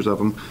give pictures of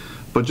them.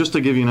 But just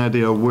to give you an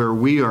idea of where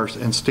we are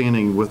and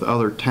standing with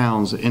other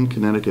towns in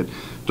Connecticut,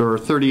 there are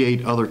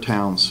 38 other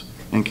towns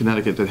in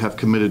Connecticut that have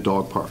committed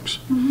dog parks.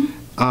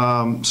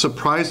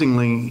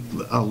 Surprisingly,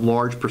 a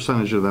large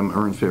percentage of them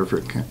are in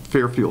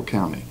Fairfield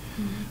County,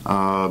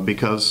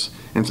 because,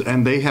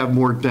 and they have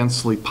more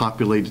densely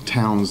populated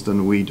towns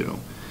than we do.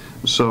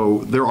 So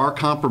there are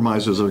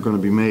compromises that are going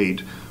to be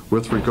made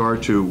with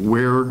regard to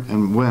where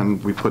and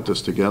when we put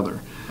this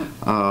together.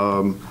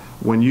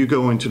 When you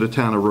go into the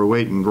town of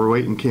Rowayton,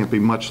 Rowayton can't be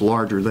much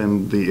larger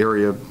than the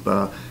area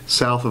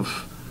south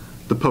of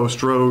the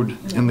Post Road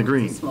and the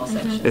Green. Small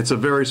section. It's a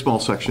very small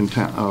section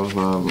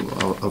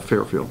of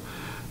Fairfield.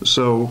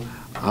 So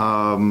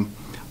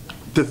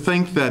to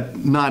think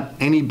that not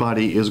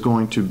anybody is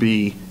going to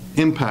be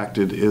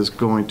impacted is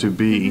going to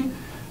be,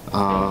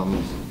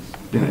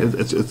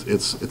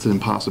 it's an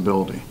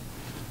impossibility.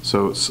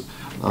 So it's,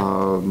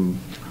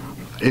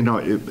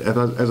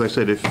 as I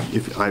said,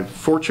 if I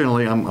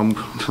fortunately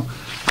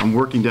I'm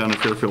working down in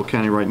Fairfield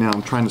County right now.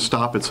 I'm trying to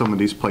stop at some of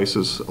these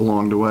places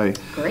along the way.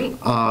 Great.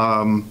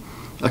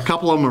 A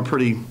couple of them are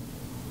pretty.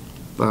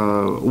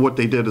 What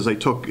they did is they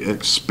took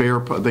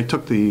They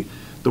took the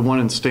one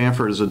in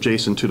Stanford is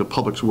adjacent to the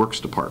Public Works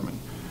Department.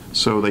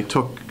 So they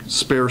took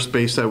spare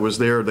space that was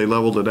there. They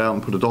leveled it out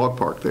and put a dog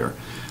park there.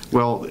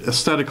 Well,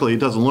 aesthetically, it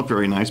doesn't look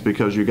very nice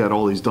because you got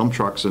all these dump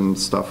trucks and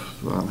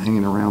stuff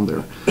hanging around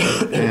there.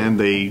 And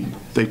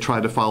they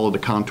tried to follow the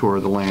contour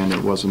of the land.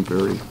 It wasn't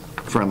very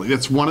friendly.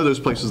 It's one of those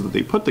places that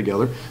they put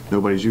together.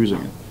 Nobody's using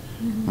it.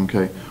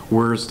 Okay.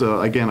 Whereas,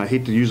 again, I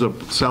hate to use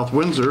up South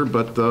Windsor,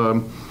 but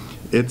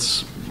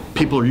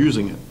people are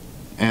using it.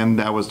 And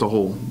that was the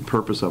whole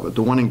purpose of it.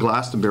 The one in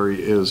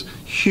Glastonbury is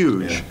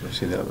huge. Yeah, I've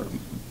seen that one.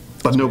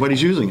 But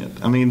nobody's using it.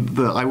 I mean,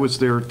 I was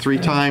there 3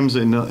 times,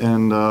 and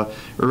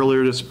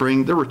earlier this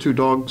spring, there were 2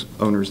 dog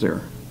owners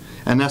there.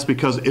 And that's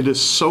because it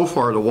is so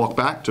far to walk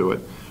back to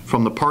it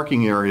from the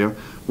parking area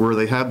where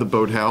they have the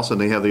boathouse and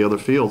they have the other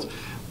fields.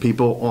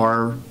 People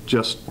are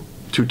just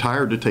too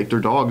tired to take their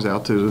dogs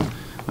out to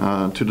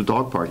the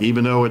dog park.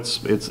 Even though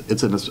it's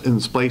in a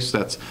place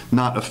that's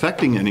not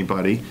affecting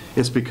anybody,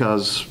 it's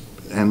because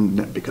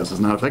it's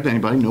not affecting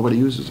anybody, nobody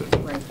uses it.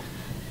 Right.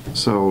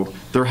 So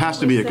there has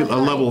to be a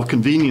level of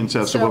convenience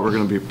as to what we're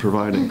going to be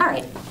providing. All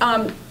right.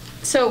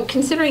 So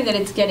considering that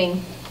it's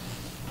getting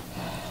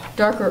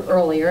darker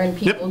earlier and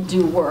people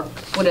do work,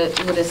 would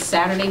a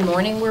Saturday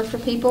morning work for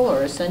people,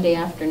 or a Sunday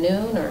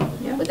afternoon, or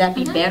would that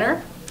be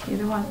better?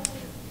 Either one.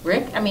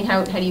 Rick, I mean,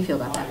 how do you feel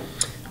about that?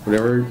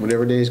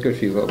 Whatever day is good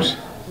for you folks.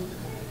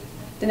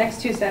 The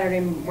next 2 Saturday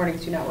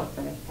mornings do not work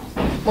for me.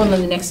 Well,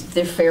 then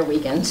they're fair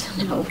weekends.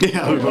 No.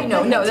 Yeah.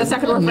 No, that's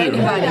not going to work for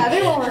anybody. Yeah,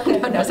 they won't work for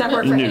No, it's not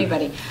going to work for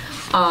anybody.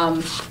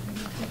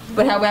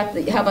 But how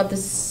about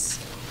this?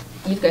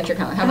 You've got your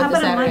calendar. How about the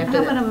Saturday after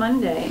How that? about a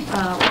Monday?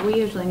 We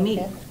usually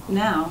meet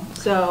now.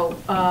 So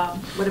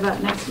what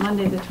about next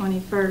Monday, the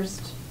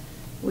 21st?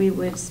 We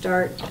would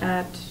start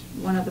at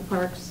one of the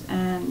parks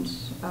and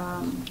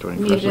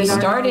meet If we at our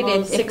started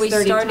normal if we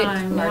 6:30 started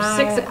time, or nah,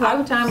 6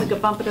 o'clock time, we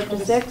could bump it up to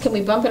 6. Can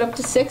we bump it up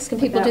to 6? Can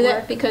people That do that?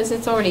 work? Because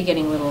it's already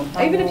getting a little.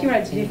 Even if you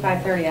wanted to do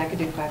 5:30, I could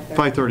do 5:30.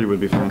 5:30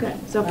 would be fine. Okay,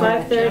 so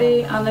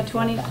 5:30 on the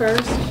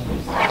 21st.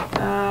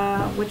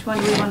 Which one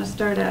do we want to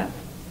start at?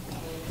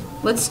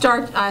 Let's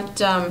start at.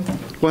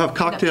 We'll have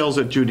cocktails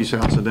at Judy's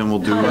house, and then we'll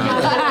do.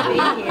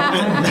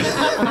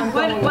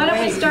 Why don't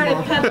we start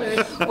at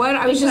Peddlers? What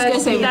I was just going to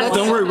say.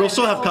 Don't worry, we'll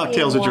still have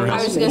cocktails at your I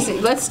was house. going to say,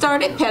 let's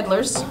start at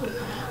Peddlers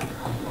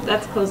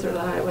That's closer to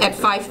the highway. at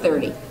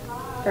 5:30.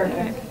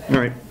 Perfect. All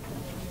right.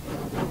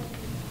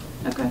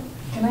 Okay.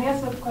 Can I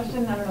ask a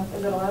question? I don't know,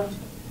 is it allowed?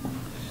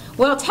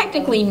 Well,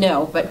 technically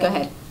no, but go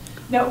ahead.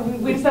 No,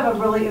 we just have a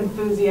really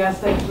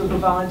enthusiastic group of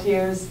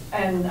volunteers,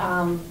 and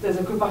there's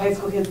a group of high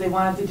school kids, they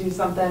wanted to do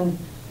something,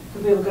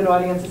 because we have a good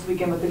audience this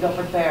weekend with the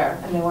Guilford Fair,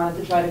 and they wanted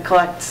to try to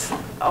collect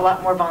a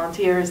lot more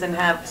volunteers and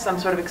have some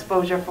sort of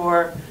exposure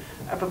for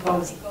a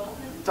proposed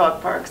dog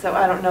park. So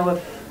I don't know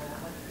if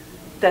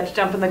that's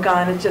jumping the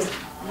gun. It's just,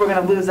 we're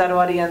going to lose that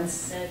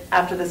audience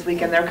after this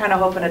weekend. They're kind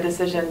of hoping a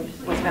decision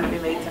was going to be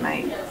made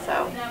tonight,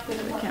 so.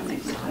 Can't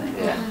make it.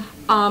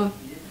 Yeah.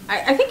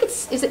 I think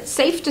is it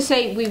safe to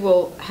say we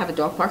will have a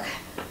dog park?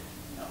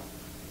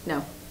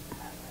 No.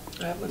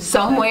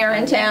 Somewhere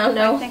in town,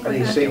 no? I think we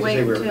have to wait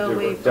until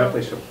we.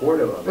 definitely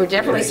supportive of it. We're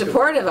definitely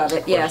supportive of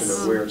it, yes.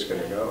 Question of where it's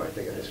going to go, I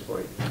think, at this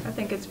point. I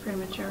think it's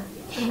premature.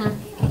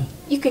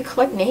 You could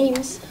collect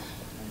names.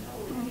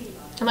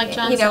 And like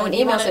John You know, said, an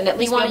email, and at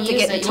least you be wanna able to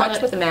use get in it. You touch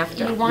wanna- with them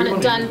after. You want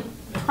it done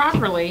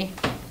properly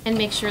and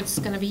make sure it's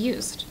going to be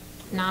used,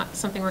 not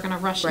something we're going to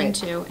rush Right.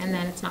 into and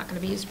then it's not going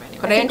to be used by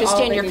anyone. But I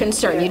understand all your they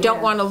concern. need You to- don't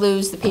yeah. want to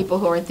lose the people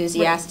who are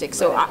enthusiastic.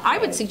 So I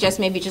would suggest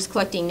maybe just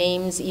collecting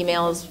names,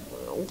 emails,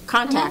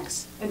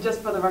 contacts. And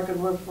just for the record,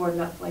 we're for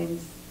Nut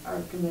Plains, our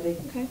committee.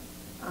 Okay.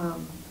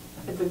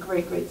 It's a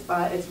great, great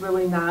spot. It's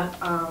really not,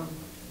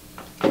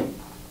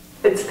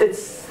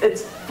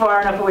 it's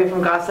far enough away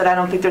from Gossett. I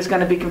don't think there's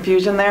going to be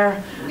confusion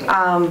there.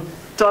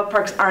 Dog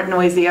parks aren't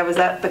noisy. I was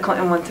at the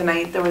Clinton one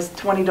tonight. There was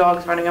 20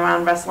 dogs running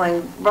around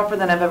wrestling, rougher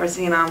than I've ever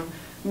seen them.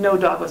 No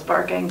dog was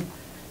barking.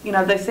 You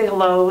know, they say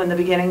hello in the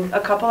beginning, a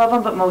couple of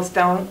them, but most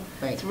don't.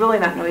 Right. It's really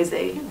not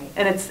noisy.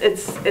 And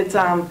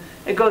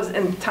it goes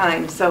in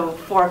time, so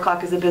 4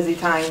 o'clock is a busy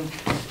time.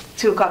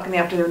 2 o'clock in the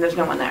afternoon, there's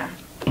no one there.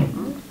 You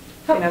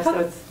know, so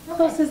it's. How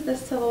close is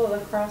this to the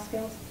lacrosse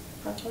fields?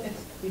 It's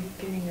the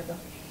beginning of the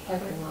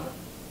parking lot.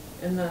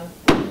 In the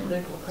So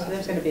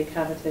there's going to be a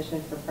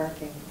competition for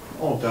parking.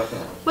 Oh,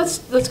 definitely.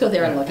 Let's go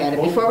there and look at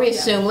it. Before we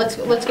assume, let's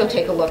go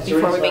take a look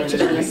before we make too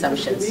many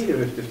assumptions.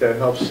 If that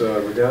helps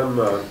with them,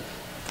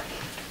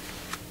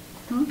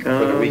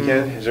 For the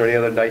weekend? Is there any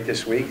other night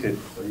this week that,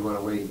 or you want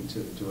to wait to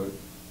do it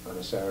on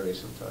a Saturday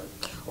sometime?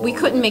 We Or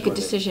couldn't make a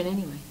Monday? decision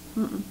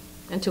anyway,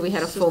 until we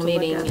had a Just full to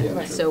look meeting, at it.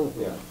 Yeah, so.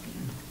 Yeah.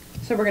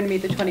 So we're going to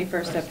meet the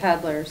 21st at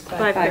Paddler's,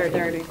 5:30.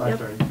 5:30.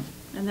 5:30.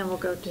 And then we'll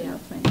go to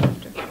nothing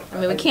after. I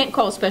mean, we can't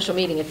call a special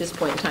meeting at this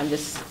point in time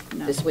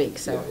this week,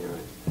 so. Yeah, you're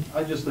right.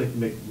 I just think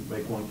make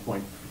one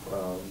point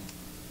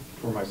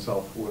for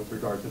myself with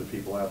regard to the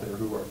people out there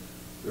who are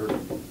they're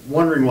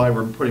wondering why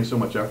we're putting so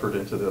much effort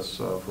into this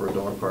for a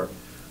dog park.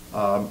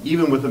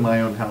 Even within my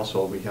own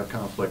household, we have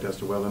conflict as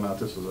to whether or not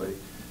this is an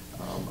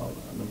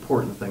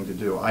important thing to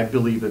do. I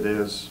believe it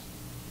is.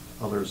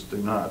 Others do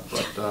not,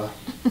 but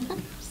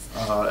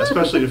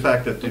especially the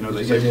fact that, you know,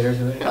 they Did you say... get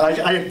dinner tonight?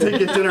 I did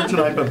get dinner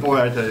tonight, but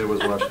boy, I tell you, it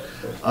was lush.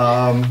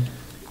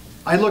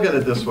 I look at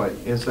it this way,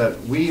 is that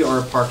we are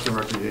a Parks and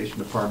Recreation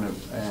Department,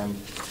 and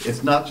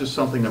it's not just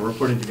something that we're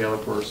putting together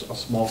for a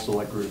small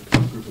select group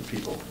of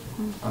people.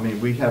 I mean,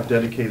 we have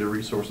dedicated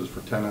resources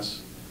for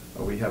tennis,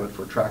 we have it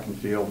for track and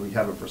field, we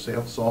have it for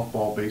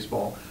softball,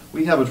 baseball,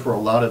 we have it for a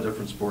lot of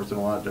different sports and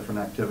a lot of different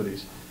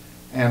activities.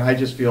 And I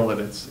just feel that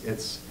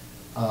it's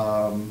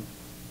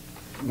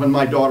when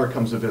my daughter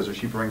comes to visit,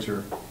 she brings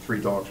her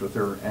 3 dogs with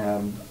her,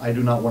 and I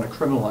do not want to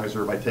criminalize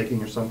her by taking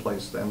her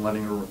someplace and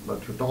letting her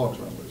let her dogs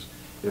run loose.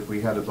 If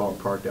we had a dog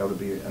park, that would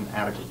be an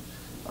adequate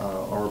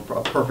or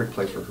a perfect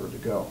place for her to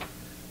go.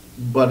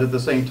 But at the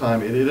same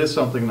time, it is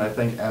something that I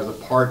think as a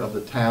part of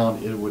the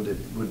town, it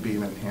would be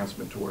an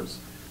enhancement towards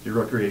the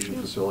recreation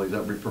facility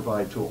that we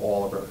provide to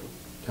all of our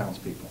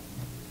townspeople.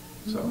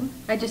 So.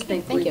 I just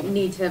think Thank we you.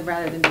 need to,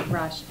 rather than be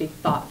rushed, be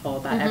thoughtful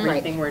about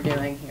everything we're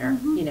doing here.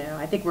 You know,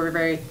 I think we're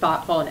very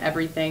thoughtful in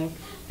everything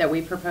that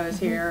we propose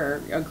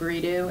here or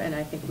agree to, and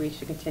I think we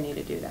should continue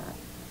to do that.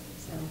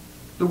 So.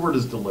 The word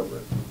is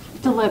deliberate.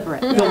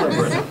 Deliberate.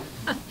 Deliberate.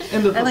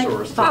 End of I like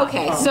thesaurus. thoughtful.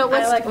 Okay, so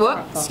I like let's, whoop,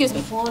 thoughtful. excuse me.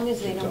 As long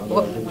as they don't go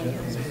anybody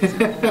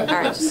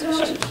else.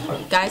 All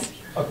right, guys?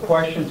 A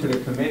question to the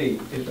committee,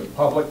 is the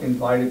public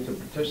invited to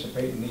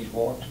participate in these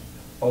walks,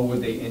 or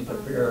would they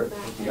interfere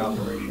with the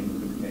operation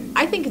of the committee?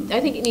 I think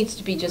it needs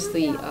to be just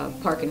the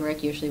Park and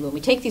Rec usually. When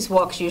we take these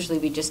walks, usually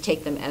we just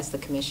take them as the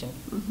commission.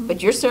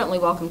 But you're certainly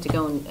welcome to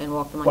go and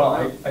walk them on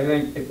Well, your own. I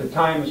think if the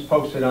time is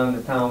posted on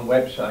the town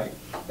website,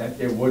 that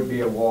there would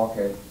be a walk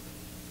at,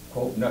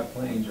 quote, Nut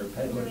Plains or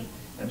Peddlers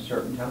at a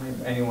certain time,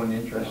 if anyone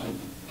interested.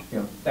 You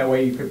know, that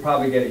way you could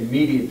probably get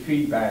immediate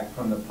feedback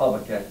from the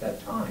public at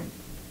that time,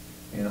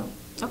 you know.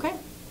 Okay.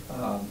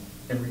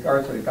 In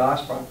regard to the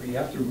Goss property, you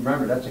have to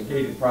remember that's a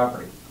gated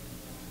property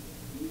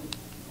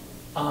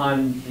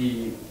on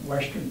the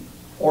western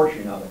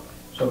portion of it.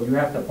 So you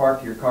have to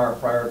park your car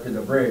prior to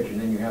the bridge, and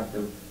then you have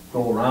to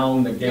go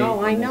around the gate.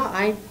 No, I know,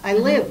 I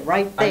live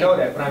right there. I know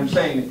that, but I'm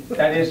saying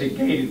that is a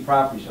gated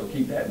property, so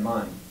keep that in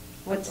mind.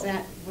 What's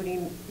that? What do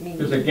you mean?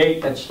 There's a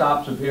gate that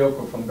stops a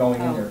vehicle from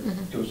going in there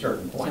Oh. to a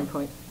certain Same point.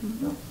 point.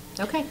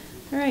 Okay.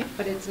 All right.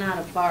 But it's not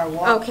a far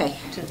walk Okay.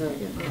 to the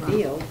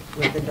field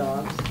with the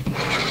dogs.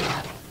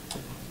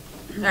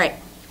 All right.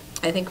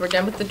 I think we're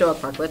done with the dog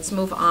park. Let's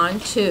move on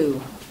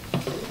to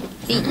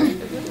the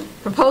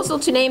proposal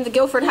to name the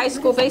Guilford High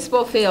School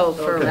baseball field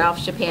for Okay. Ralph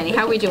Chapani.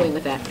 How are we doing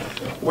with that?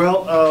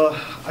 Well,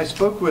 I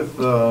spoke with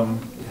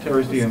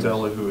Terry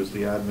Diandella, who is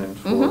the admin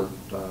for,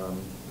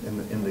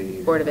 in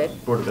the... Board of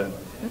Ed. Board of Ed.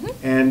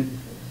 And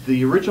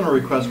the original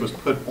request was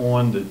put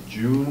on the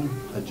June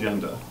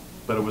agenda,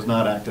 but it was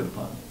not acted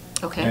upon.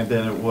 Okay. And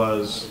then it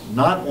was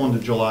not on the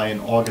July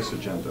and August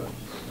agenda.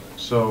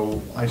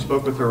 So I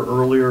spoke with her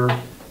earlier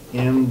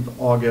in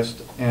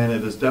August, and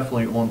it is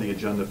definitely on the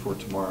agenda for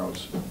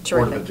tomorrow's Board of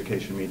Terrific.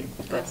 Education meeting.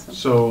 Good.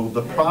 So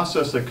the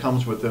process that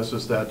comes with this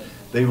is that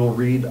they will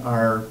read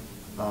our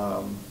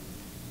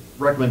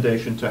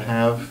recommendation to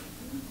have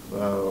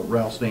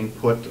Ralph's name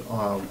put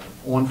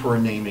on for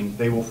a naming.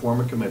 They will form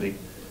a committee.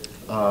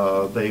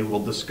 They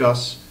will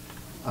discuss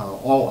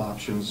all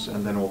options,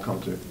 and then we'll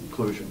come to a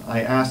conclusion.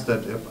 I asked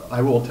that if,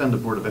 I will attend the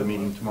Board of Ed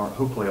meeting tomorrow.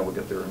 Hopefully I will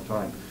get there in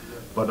time.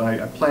 But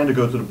I plan to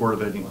go to the Board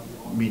of Ed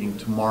meeting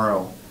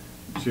tomorrow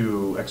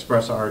to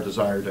express our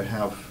desire to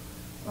have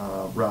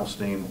Ralph's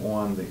name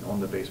on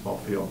the baseball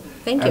field.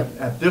 Thank you.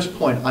 At this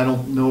point, I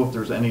don't know if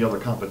there's any other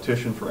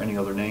competition for any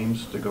other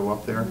names to go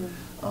up there.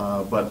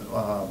 But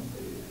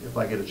if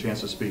I get a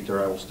chance to speak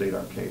there, I will state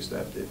our case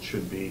that it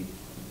should be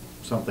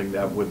something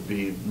that would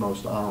be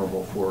most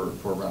honorable for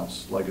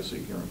Ralph's legacy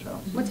here in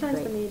town. What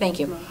time's the meeting? Thank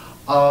you.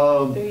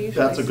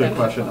 That's a good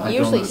question. I don't know.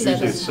 Usually It's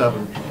usually at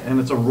 7. 7. And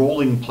it's a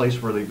rolling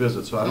place where they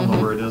visit, so I don't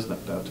know where it is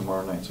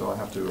tomorrow night, so I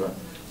have to look on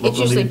It's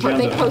the usually,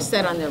 agenda. they post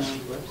that on their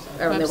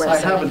website. I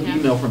have an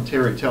email from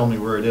Terry telling me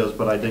where it is,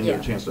 but I didn't get Yeah.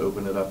 a chance to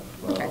open it up.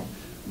 Okay.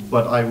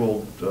 But I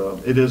will,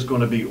 it is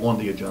going to be on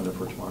the agenda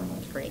for tomorrow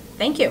night. Great.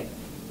 Thank you.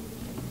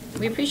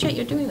 We appreciate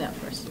you doing that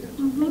for us.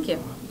 Thank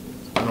you.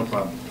 No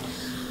problem.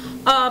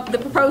 The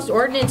proposed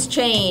ordinance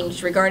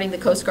change regarding the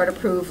Coast Guard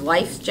approved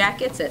life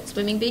jackets at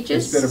swimming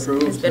beaches. It's been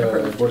approved. It's been The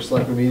approved. Board of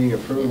Selectmen meeting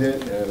approved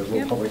it, and there was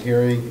no public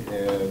hearing,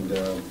 and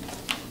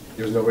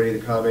there was nobody to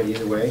comment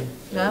either way.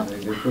 No.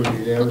 They approved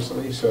it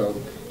unanimously, so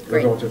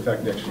Great. it'll go into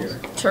effect next year.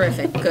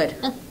 Terrific, good.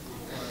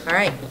 All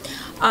right.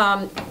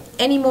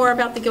 Any more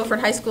about the Guilford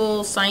High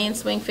School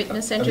Science Wing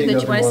Fitness Center think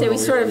that you want to nothing say? more We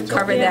than sort we of already talked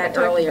covered about. that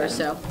earlier,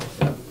 so.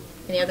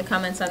 Any other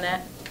comments on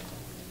that?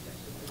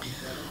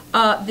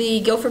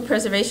 The Guilford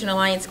Preservation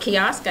Alliance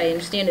kiosk, I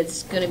understand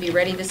it's going to be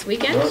ready this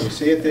weekend? Well, you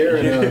see it there,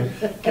 and,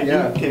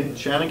 yeah.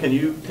 Shannon, can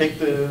you take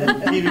the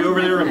TV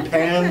over there and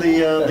pan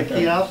the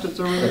kiosk that's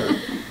over there?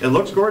 It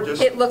looks gorgeous.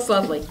 It looks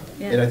lovely.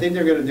 And I think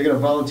they're gonna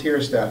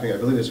volunteer staffing, I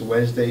believe it's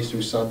Wednesdays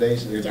through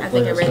Sundays, and Yeah, they're I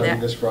think planning I on read starting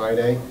that. this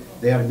Friday.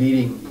 They had a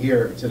meeting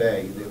here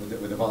today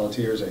with the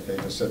volunteers, I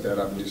think, to set that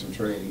up and do some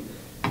training.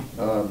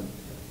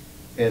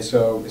 And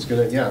so it's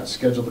it's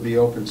scheduled to be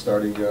open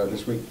starting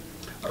this week.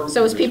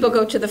 So as people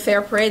go to the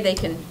fair parade, they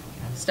can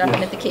stop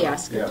in at the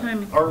kiosk. Yeah.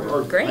 Timing.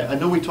 Great. I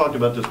know we talked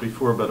about this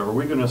before, but are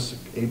we going to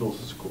able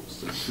to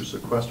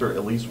sequester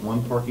at least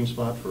one parking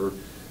spot for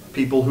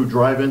people who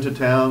drive into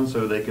town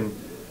so they can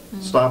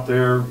stop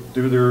there,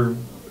 do their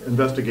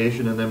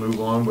investigation, and then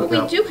move on Well,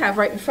 without? we do have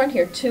right in front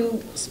here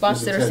 2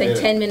 spots that are, say,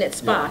 10-minute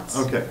spots.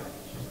 Okay.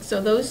 So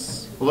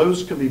those, Well,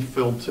 those can be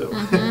filled too.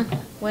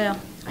 well,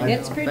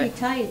 It's pretty but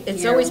tight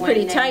it's here always when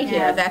pretty they tight here,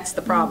 have that's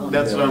the problem.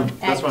 That's what I'm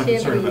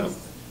concerned about.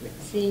 activities,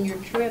 senior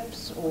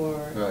trips, or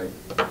Right.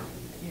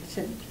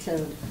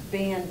 to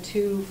ban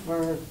 2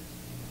 for,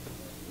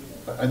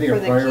 I think For our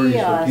the priority is for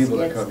kiosk, people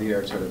that it's- come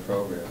here to the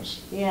programs.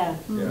 yeah.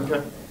 Yeah.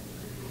 Okay.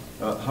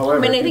 However. I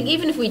mean, I think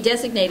even if we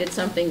designated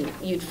something,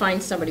 you'd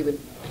find somebody would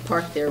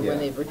park there Yeah. when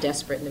they were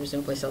desperate and there was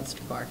no place else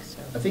to park, so.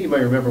 I think you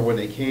might remember when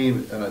they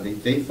came,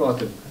 they thought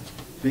the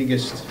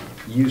biggest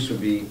use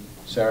would be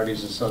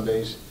Saturdays and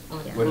Sundays,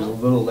 when there's a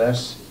little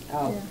less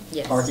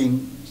Yes.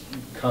 parking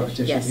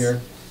competition Yes. here.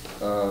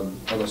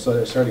 Although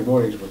Saturday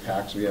mornings were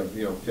packed, so we have,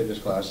 fitness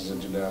classes and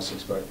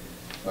gymnastics, but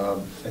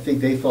I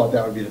think they thought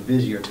that would be the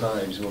busier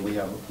times when we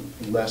have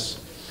less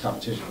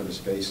competition for the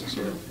spaces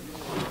here.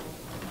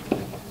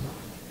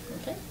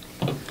 Okay.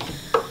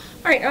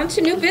 All right, on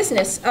to new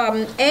business.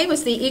 A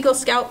was the Eagle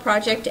Scout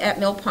project at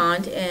Mill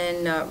Pond,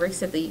 and Rick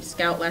said the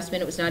scout last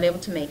minute was not able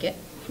to make it.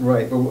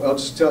 Right, but I'll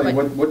just tell you,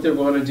 But- what they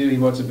want to do, he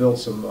wants to build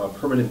some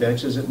permanent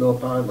benches at Mill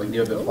Pond, like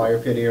near the fire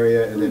pit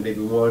area, and then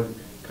maybe one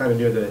kind of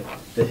near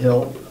the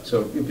hill,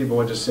 so if people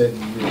want to just sit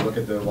and look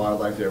at the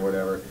wildlife there or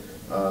whatever.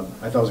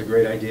 I thought it was a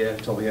great idea,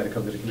 told me he had to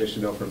come to the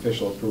commission now for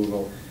official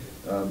approval.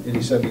 And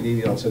he sent me an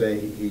email today,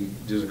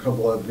 there's a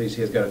couple other things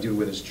he has got to do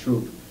with his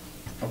troop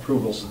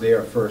approvals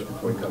there first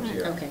before he comes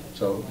here. Okay.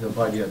 So he'll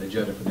probably be on the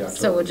agenda for the October.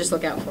 So we'll just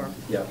look out for him.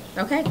 Yeah.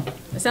 Okay,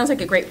 it sounds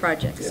like a great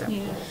project, so.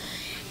 Yeah. Yeah.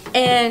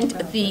 And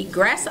the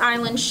Grass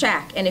Island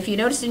Shack, and if you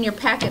noticed in your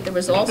packet, there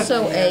was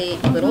also a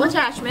little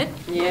attachment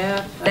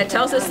Yeah. that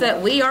tells us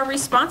that we are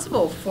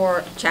responsible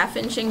for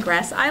Chaffinch and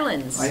Grass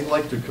Islands. I'd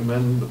like to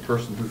commend the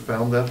person who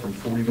found that from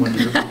 41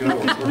 years ago,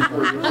 or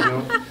 44 years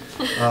ago.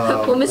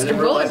 Well, I Mr. didn't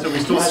realize that we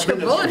still had Mr.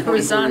 minutes Bullitt from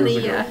was on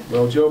 44 years the, ago.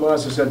 Well, Joe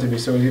Mazza sent to me,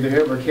 so either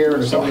him or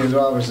Karen or somebody in his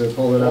office that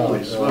pulled it out.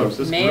 Holy smokes,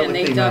 this Man, really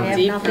they came dug out.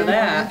 deep for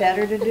that.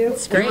 Better to do?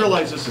 it's Do you great.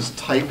 realize this is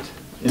typed?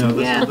 This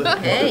Yeah. is the-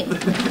 Hey,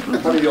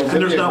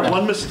 And there's not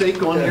one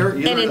mistake on here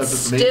either? and it's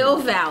That's amazing. still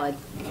valid,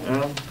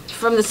 Yeah.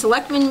 from the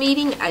selectmen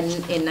meeting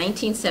in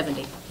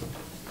 1970.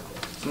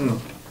 Hmm.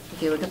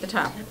 If you look at the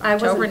top, I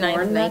wasn't October 9th,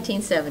 born then.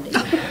 1970.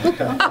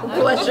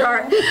 Bless your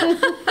heart.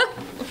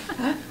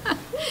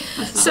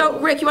 So,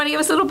 Rick, you want to give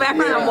us a little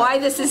background on Yeah. why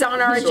this is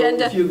on our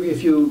agenda? So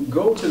if you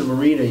go to the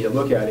marina, you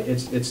look at it,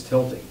 it's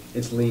tilting,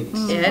 it's leaning.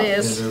 Yeah, it It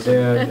is, is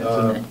And,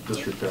 in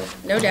disrepair.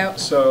 no doubt.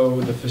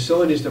 So the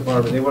facilities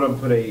department, they want to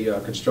put a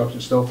construction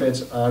snow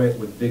fence on it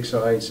with big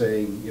signs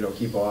saying,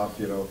 keep off,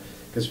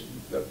 because,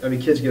 I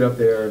mean, kids get up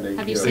there and they.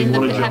 Have you They seen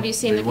wanna the, jump. have you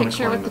seen They the wanna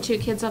picture with climb the it. 2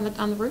 kids on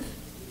the roof?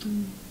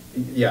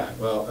 Yeah,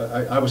 well,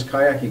 I was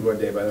kayaking one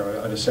day,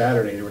 on a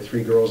Saturday, there were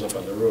 3 girls up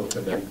on the roof,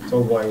 and I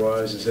told them who I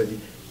was, and said,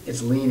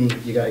 it's leaning,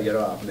 you gotta get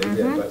off, and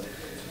they did, but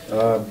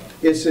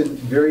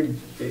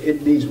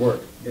it needs work,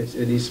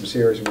 it needs some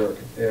serious work,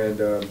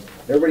 and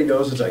everybody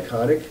knows it's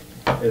iconic,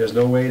 and there's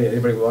no way that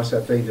anybody wants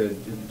that thing to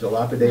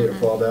dilapidate or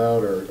fall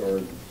down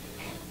or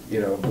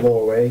blow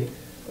away,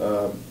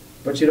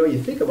 but you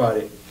think about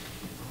it,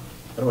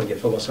 I don't want to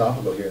get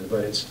philosophical here,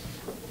 but it's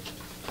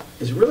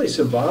really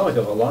symbolic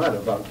of a lot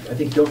about, I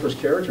think, Guilford's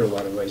character in a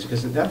lot of ways,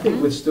 because that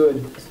thing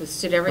withstood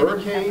Withstood everything.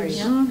 hurricanes.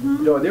 Yeah.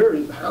 There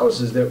were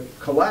houses that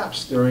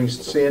collapsed during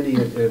Sandy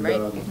and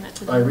Right.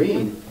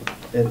 Irene,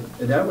 and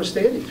that was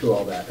standing through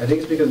all that. I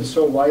think it's because it's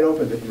so wide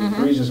open that the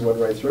breezes went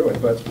right through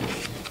it, but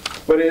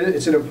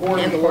it's an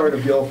important part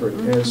of Guilford.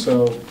 And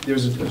so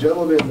there's a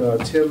gentleman,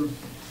 Tim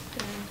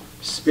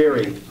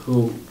Sperry,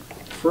 who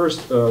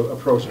first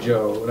approached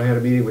Joe, and I had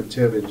a meeting with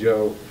Tim and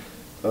Joe,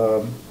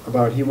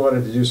 about he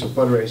wanted to do some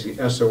fundraising,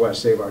 SOS,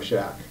 Save Our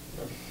Shack.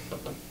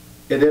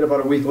 And then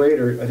about a week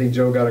later, I think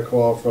Joe got a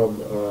call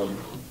from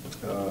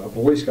a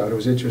Boy Scout who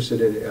was interested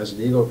in it as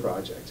an Eagle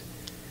project.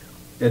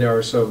 And there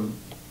are some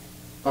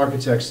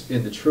architects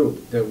in the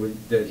troop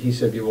that he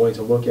said be willing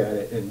to look at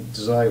it and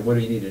design what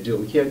do you need to do.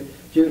 We can't,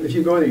 if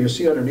you go there, you'll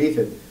see underneath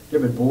it, there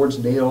have been boards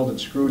nailed and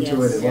screwed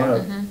to it, Yes. and a lot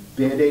of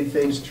Band-Aid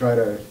things to try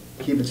to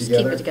keep it Just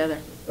together. keep it together.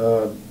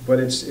 But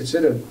it's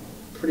in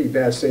a pretty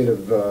bad state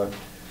of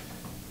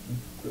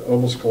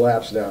almost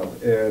collapsed now.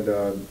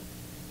 And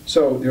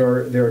so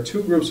there are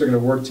two groups that are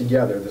going to work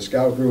together, the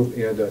Scout group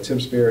and Tim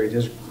Sperry, and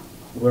his,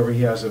 whoever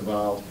he has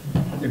involved.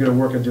 They're going to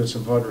work on doing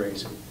some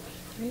fundraising.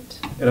 Great.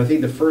 And I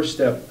think the first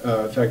step,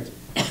 in fact,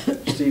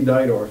 Steve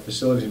Neidorf,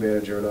 facilities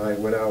manager, and I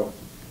went out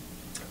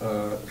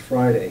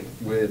Friday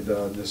with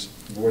this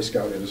Boy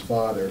Scout and his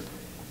father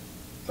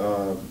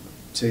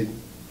to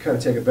kind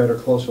of take a better,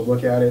 closer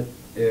look at it,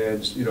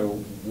 and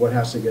what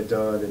has to get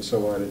done and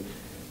so on.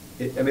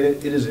 And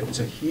it's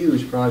a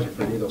huge project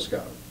for an Eagle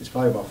Scout. It's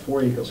probably about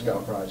 4 Eagle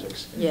Scout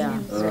projects. Yeah.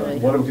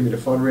 One of them could be the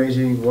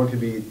fundraising, one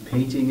could be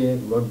painting it,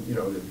 one,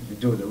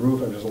 doing the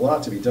roof. There's a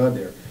lot to be done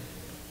there.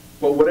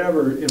 But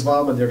whatever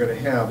involvement they're going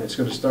to have, it's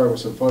going to start with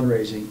some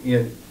fundraising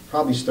and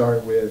probably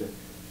start with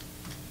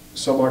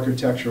some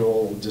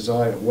architectural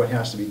design of what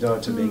has to be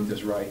done to make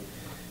this right.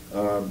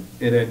 And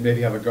then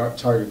maybe have a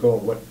target goal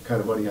of what kind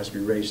of money has to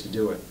be raised to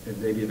do it. And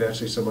maybe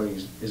eventually some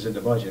money is in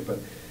the budget. But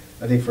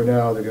I think for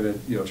now they're going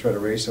to try to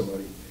raise some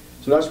money.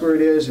 So that's where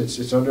it is.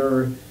 It's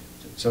under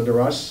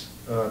us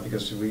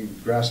because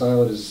Grass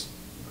Island is,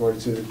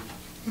 according to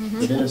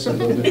the minutes of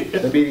the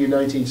meeting in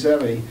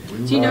 1970.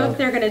 Do you know if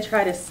they're going to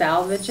try to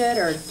salvage it,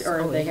 or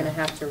are they going to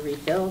have to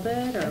rebuild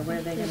it, or what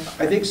are they going to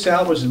try? I think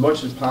salvage as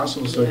much as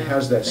possible so it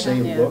has that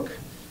same look.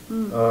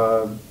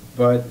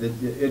 But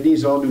it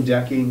needs all new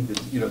decking.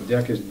 The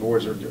deck is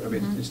boards are.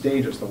 It's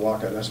dangerous to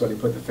walk on. That's why they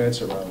put the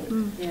fence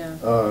around it.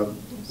 Yeah.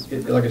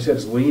 Like I said,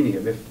 it's leaning.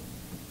 If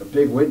a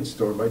big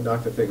windstorm might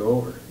knock the thing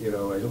over. I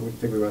don't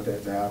think we want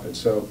that to happen.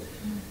 So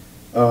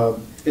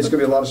it's going to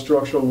be a lot of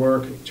structural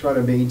work. Try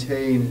to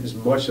maintain as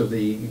much of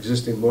the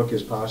existing look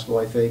as possible.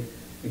 I think.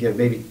 Again,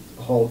 maybe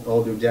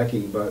all new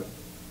decking, but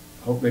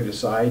hope maybe the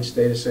sides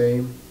stay the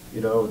same.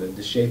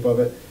 The shape of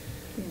it.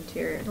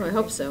 Interior. Well, I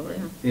hope so.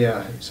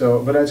 Yeah.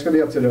 So, but it's going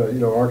to be up to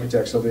the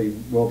architect, somebody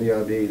well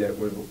beyond me, that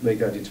would make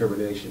that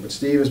determination. But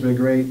Steve has been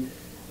great.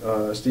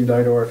 Steve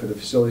Neidorf in the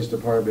facilities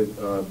department.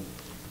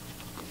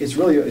 It's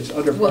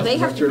under. Will they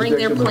have to bring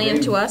their jurisdiction,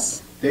 plan to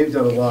us? They've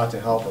done a lot to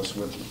help us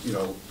with.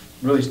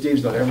 Really,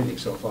 Steve's done everything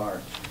so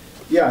far.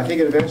 Yeah, I think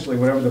eventually,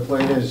 whatever the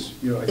plan is,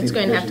 I think it's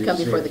going to have to come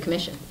before the the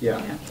commission.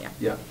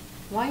 Yeah.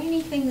 Why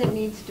anything that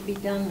needs to be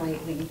done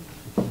lately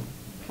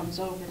comes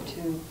over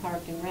to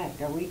Park and Rec?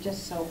 Are we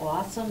just so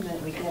awesome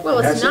that we get... Well,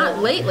 it's not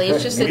lately,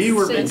 it's just since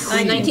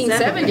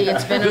 1970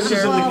 it's been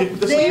under...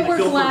 They were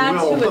glad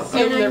to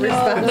assume the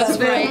That's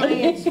right.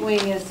 responsibility.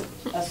 Swing is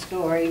a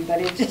story,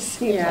 but it just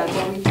seems like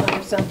every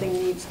time something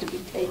needs to be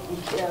taken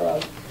care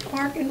of,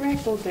 Park and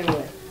Rec will do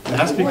it.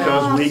 That's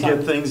because we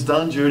get things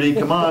done, Judy,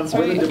 come on.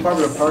 We're the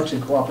Department of Parks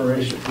and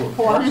Cooperation.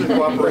 Parks and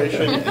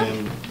Cooperation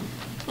and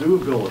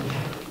doability.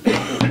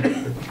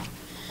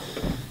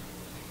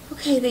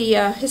 Okay,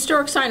 the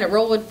historic sign at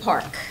Rollwood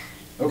Park.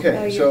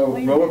 Okay, so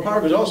Rollwood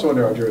Park is also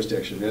under our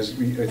jurisdiction, as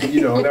I think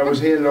you know, and that was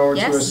handed over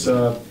to us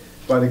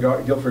by the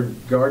Guilford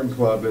Garden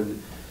Club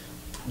in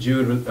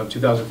June of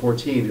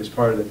 2014 as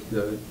part of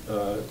the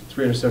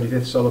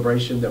 375th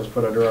celebration that was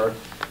put under our,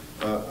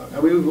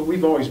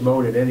 we've always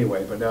mowed it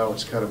anyway, but now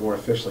it's kind of more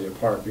officially a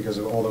park because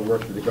of all the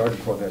work that the Garden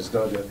Club has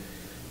done to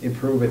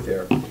improve it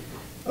there.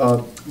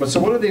 But so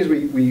one of the things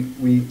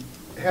we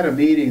had a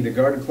meeting, the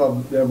Garden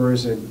Club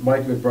members and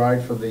Mike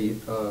McBride from the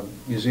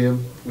museum,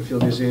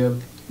 Whitfield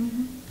Museum,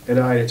 and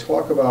I to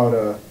talk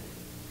about,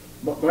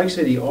 Mike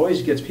said he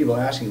always gets people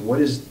asking,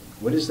 what is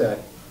that?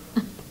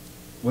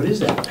 What is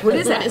that? What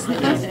is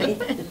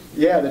that?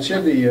 Yeah, the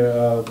chimney,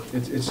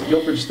 it's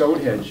Guilford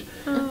Stonehenge.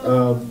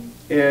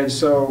 And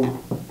so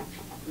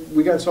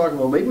we got talking,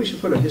 well, maybe we should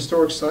put a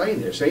historic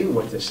sign there saying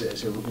what this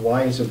is and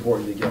why it's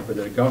important to Guilford.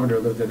 The governor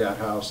lived in that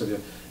house, and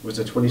it was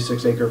a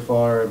 26-acre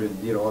farm,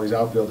 and all these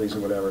outbuildings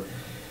and whatever.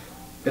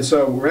 And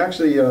so we're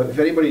actually, if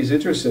anybody's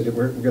interested,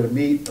 we're going to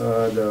meet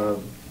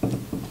on,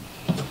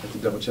 I have to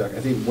double check,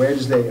 I think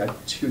Wednesday at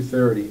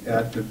 2:30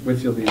 at the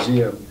Whitfield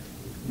Museum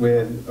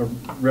with a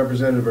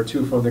representative or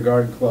two from the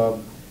Garden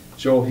Club,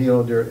 Joel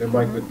Heelander and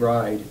Mike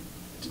McBride.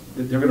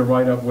 They're going to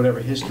write up whatever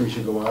history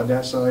should go on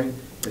that sign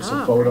and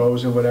some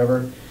photos and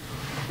whatever.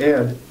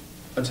 And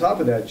on top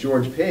of that,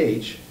 George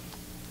Page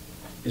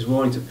is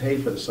willing to pay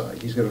for the sign.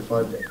 He's going to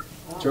fund it.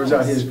 Turns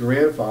out his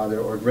grandfather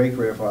or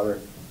great-grandfather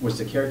was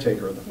the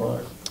caretaker of the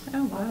farm.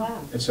 Oh,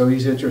 wow. And so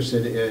he's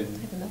interested in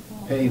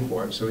paying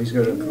for it. So he's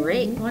going to...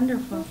 Great,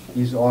 wonderful.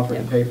 He's offered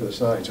to pay for the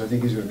sign, so I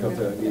think he's going to come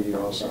to that meeting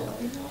also.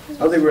 I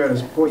don't think we're at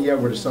this point yet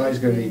where the sign's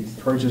going to be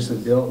purchased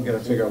and built. We've got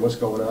to figure out what's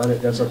going on.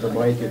 That's up to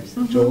Mike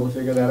and Joel to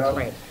figure that out.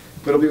 Right.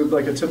 But it'll be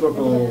like a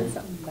typical,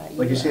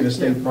 like you see in a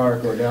state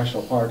park or a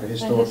national park, a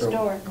historical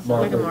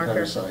marker kind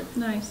of sign.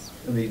 Nice.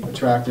 It'll be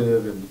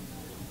attractive and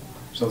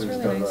something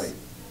that's done right.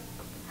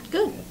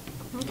 Good.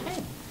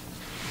 Okay.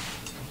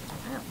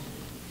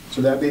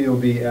 So that meeting will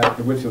be at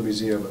the Whitfield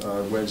Museum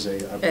on Wednesday.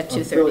 At 2:30.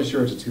 I'm fairly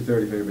sure it's at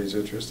 2:30 if anybody's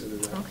interested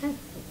in that. Okay.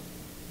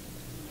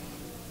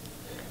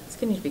 It's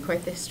going to be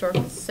quite the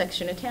historical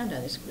section of town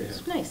down there.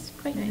 It's nice,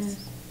 quite nice.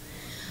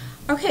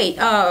 Okay,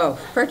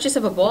 purchase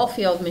of a ball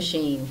field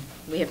machine.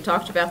 We have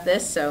talked about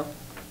this, so.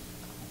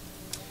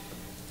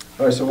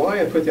 All right, so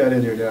why I put that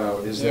in here now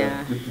is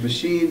that the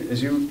machine,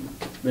 as you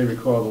may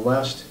recall, the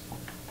last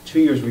 2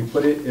 years we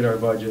put it in our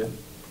budget.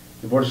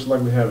 The Board of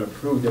Selectmen had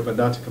approved it, but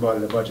not to come out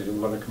of the budget. It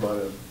wanted to come out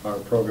of our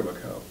program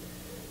account.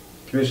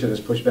 The Commission has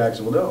pushed back and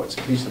said, well, no, it's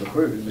a piece of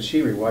equipment,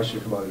 machinery. Why should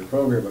it come out of the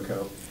program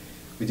account?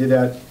 We did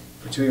that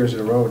for 2 years in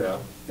a row now.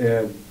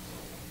 And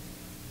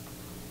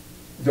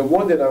the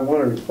one that I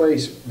want to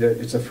replace,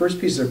 it's the first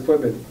piece of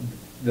equipment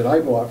that I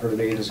bought for the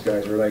maintenance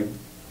guys, or I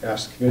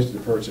asked the Commission to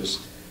purchase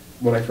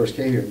when I first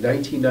came here in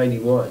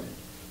 1991.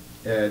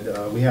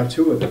 And we have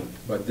 2 of them,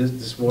 but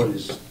this one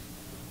is,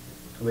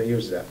 how many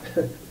years is that?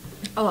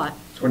 A lot.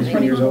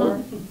 24 years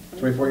old?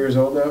 24 years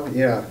old now?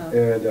 Yeah,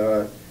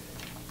 and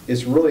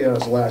it's really on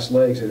its last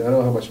legs, and I don't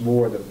know how much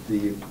more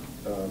the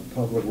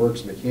Public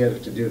Works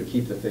mechanics to do to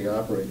keep the thing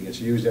operating.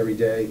 It's used every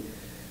day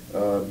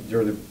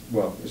during the,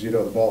 well, as you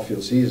know, the ball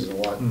field season is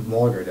a lot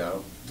longer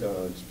now,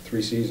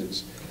 3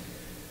 seasons.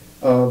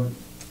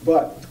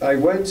 But I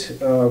went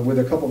with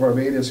a couple of our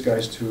maintenance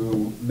guys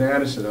to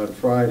Madison on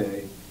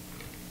Friday.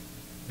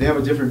 They have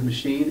a different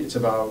machine. It's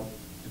about,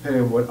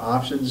 depending on what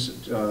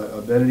options,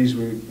 amenities,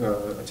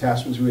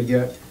 attachments we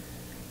get,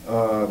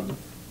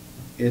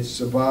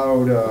 it's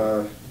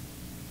about,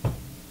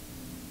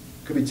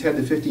 could be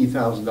 $10,000 to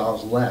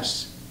 $15,000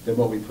 less than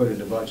what we put in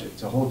the budget.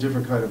 It's a whole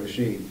different kind of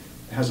machine.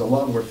 It has a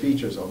lot more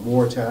features,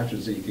 more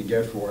attachments that you can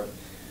get for it.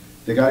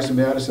 The guys in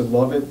Madison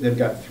love it. They've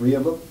got 3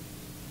 of them.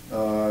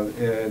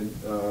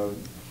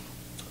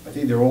 I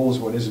think their oldest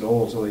one isn't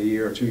old, it's only a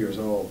year or 2 years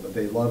old, but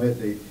they love it.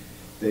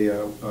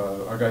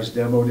 Our guys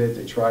demoed it,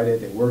 they tried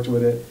it, they worked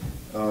with it,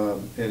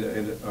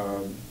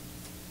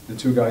 the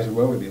 2 guys who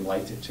went with me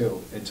liked it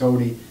too. And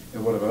Tony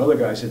and one of our other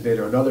guys had been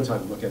there another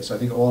time to look at it, so I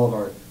think all of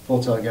our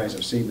full-time guys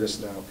have seen this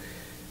now.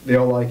 They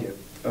all like it.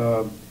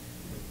 Our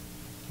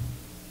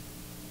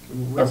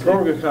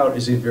program account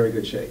is in very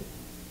good shape.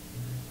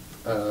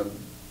 I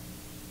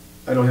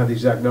don't have the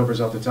exact numbers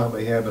off the top of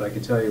my head, but I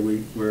can tell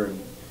you we're in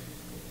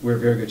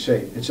very good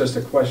shape. It's just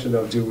a question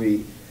of do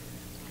we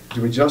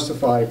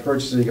justify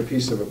purchasing a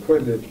piece of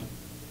equipment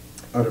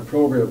out of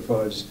program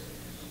funds?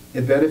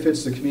 It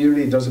benefits the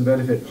community. It doesn't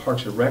benefit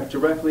Parks and Rec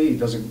directly. It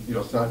doesn't,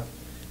 it's not,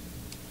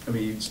 I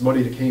mean, it's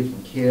money that came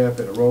from camp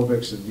and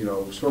aerobics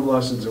and, swim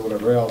lessons and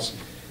whatever else.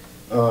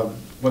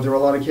 But there are a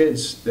lot of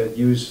kids that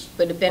use.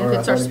 But it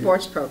benefits our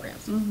sports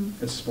programs.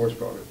 It's a sports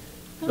program.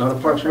 Not a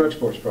Parks and Rec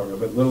sports program,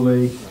 but Little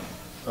League,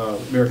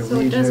 American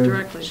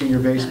Legion, senior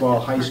baseball,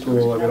 high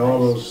school, I mean, all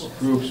those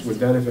groups would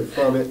benefit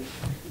from it.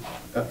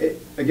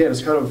 Again,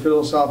 it's kind of a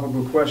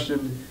philosophical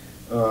question,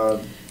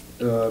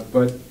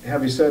 but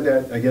having said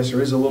that, I guess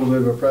there is a little bit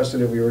of a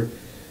precedent.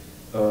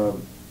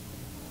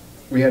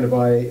 We had to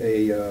buy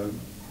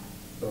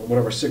one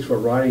of our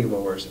 6-foot riding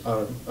mowers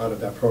out of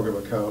that program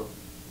account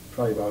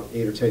probably about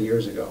 8 or 10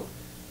 years ago.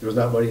 There was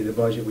not money in the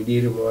budget. We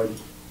needed one.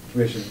 The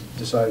Commission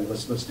decided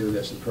let's do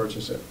this and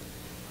purchase it.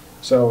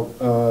 So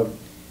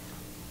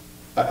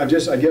I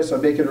guess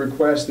I'm making a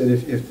request that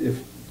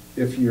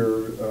if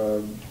you're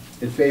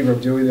in favor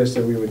of doing this,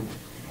 then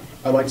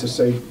I'd like to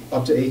say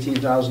up to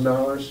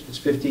 $18,000. It's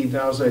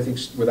 $15,000, I think,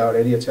 without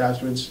any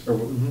attachments. Or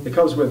it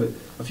comes with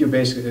a few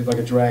basic, like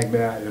a drag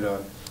mat and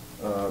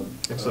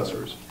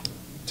accessories,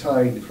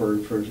 tine for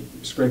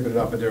scraping it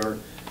up, and there are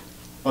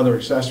other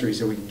accessories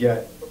that we can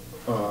get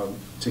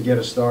to get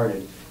us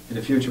started. In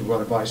the future, we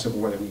want to buy some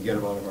more, that we can get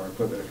them out of our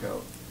equipment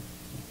account.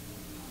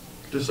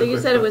 So you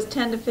said it was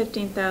 $10,000 to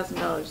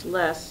 $15,000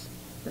 less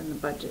than the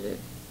budgeted.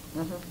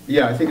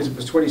 Yeah, I think it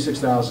was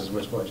 26,000 is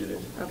what's budgeted,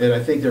 Okay. and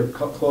I think they're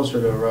closer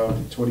to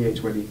around 28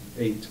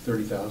 to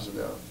 30,000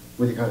 now,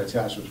 with the kind of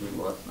attachments we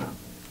want. Wow.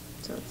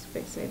 So it's a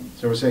big savings.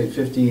 So we're saying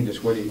 15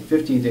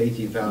 to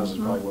 18,000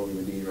 is probably what we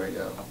would need right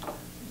now.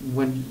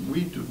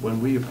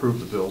 When we approve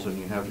the bills and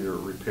you have your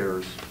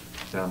repairs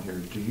down here,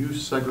 do you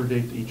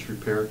segregate each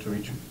repair to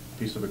each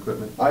piece of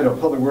equipment? I know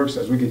Public Works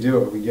says we could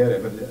do it, we get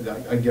it, but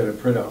I get a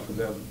printout from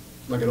them,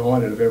 like an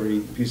audit of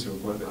every piece of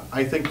equipment.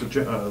 I think the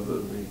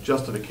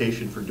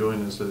justification for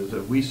doing this is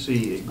that we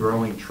see a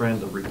growing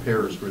trend of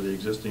repairs for the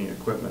existing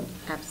equipment.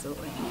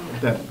 Absolutely.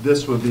 That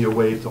this would be a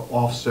way to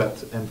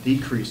offset and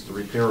decrease the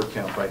repair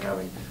account by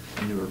having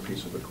a newer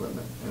piece of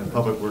equipment. And if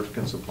Public Works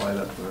can supply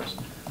that for us,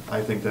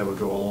 I think that would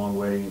go a long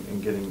way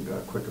in getting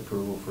quick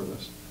approval for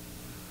this.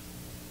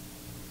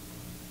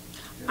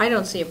 I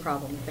don't see a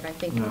problem with it. I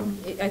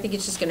think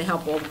it's just going to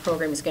help all the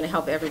program. It's going to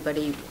help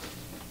everybody.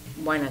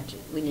 Why not?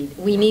 We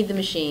need the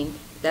machine.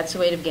 That's the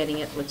way of getting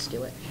it. Let's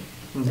do it.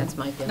 That's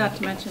my feeling. Not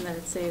to mention that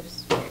it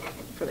saves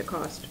for the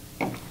cost.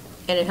 And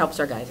it helps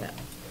our guys out.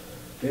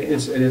 I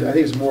think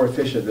it's more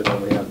efficient than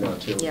what we have now,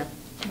 too. Yeah.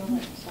 Well,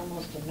 it's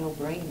almost a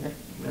no-brainer.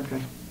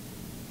 Okay.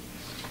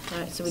 All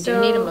right, so we do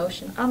need a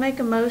motion. I'll make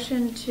a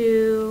motion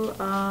to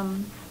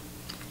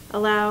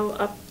allow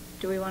up,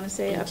 do we want to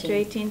say up to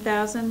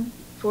 18,000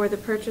 for the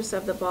purchase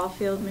of the ball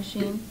field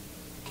machine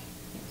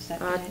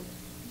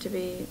to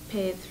be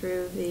paid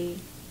through the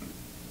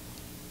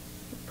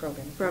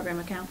program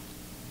account.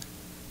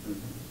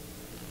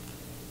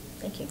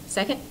 Thank you.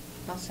 Second?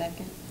 I'll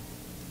second.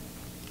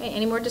 Okay,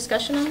 any more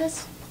discussion on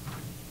this?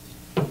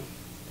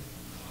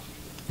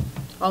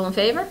 All in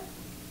favor?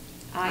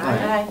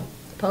 Aye.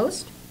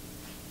 Opposed?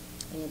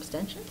 Any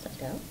abstentions? I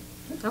doubt.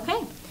 Okay.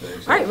 All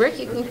right, Rick,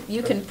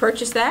 you can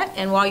purchase that,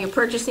 and while you're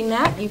purchasing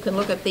that, you can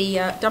look at the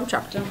dump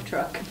truck. Dump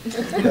truck.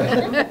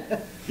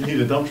 You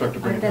need a dump truck to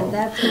bring it home.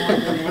 That's more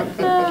than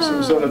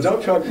it. So the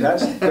dump truck,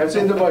 that's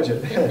in the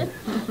budget.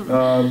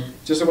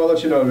 Just to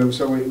let you know,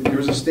 so there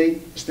was a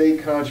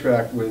state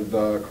contract with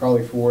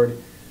Crowley Ford.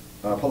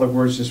 Public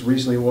Works just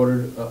recently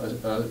ordered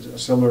a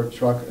similar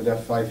truck, an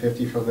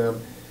F-550 from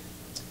them.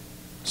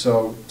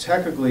 So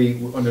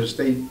technically, under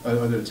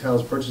the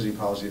town's purchasing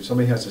policy, if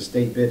somebody has a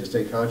state bid, a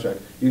state contract,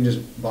 you can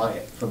just buy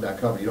it from that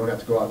company. You don't have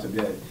to go out to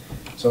bid.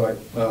 So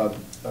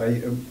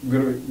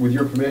with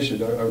your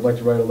permission, I would like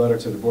to write a letter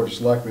to the Board of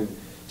Selectmen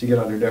to get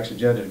on their next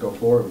agenda to go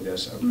forward with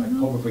this. I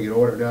hope if we can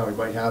order it now, we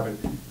might have it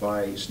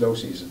by snow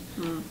season.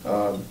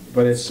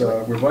 But it's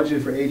we're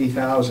budgeted for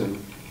 $80,000,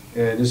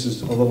 and this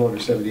is a little under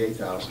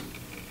 $78,000,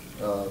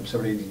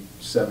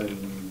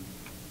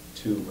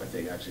 $77,200, I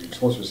think. Actually, it's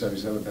closer to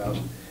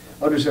 $77,000.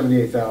 Under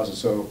 $78,000,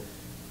 so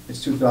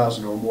it's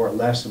 $2,000 or more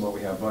less than what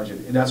we have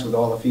budgeted, and that's with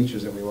all the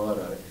features that we want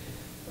on it.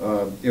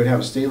 It would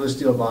have a stainless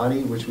steel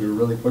body, which we were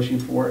really pushing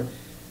for,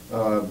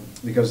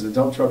 because the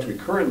dump trucks we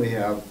currently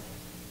have,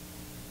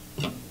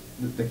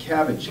 the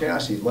cabin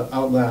chassis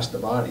outlast the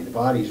body. The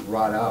bodies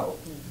rot out,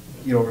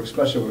 you know,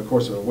 especially over the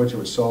course of a winter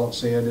with salt and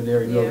sand in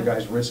there. You know, the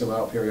guys rinse them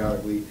out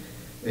periodically.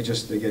 They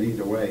get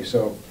eaten away.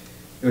 So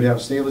it would have a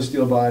stainless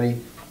steel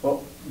body,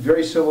 well,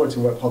 very similar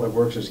to what Public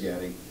Works is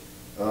getting.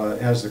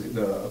 It has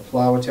the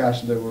plow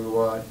attachment that we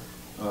want,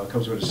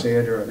 comes with a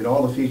sander, I mean,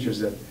 all the features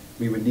that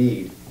we would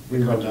need. We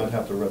would not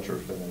have to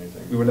retrofit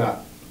anything? We would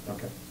not.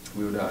 Okay.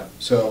 We would not.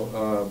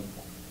 So,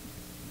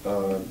 I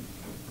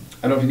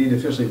don't know if you need to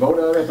officially vote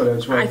on it, but I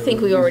just want to... I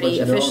think we already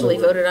officially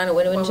voted on it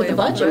when it went into the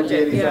budget.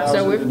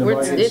 So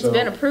it's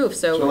been approved,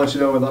 so... So I'll let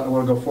you know, I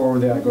want to go forward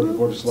with that, go to the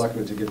Board of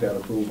Selectmen to get that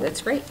approval.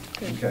 That's great.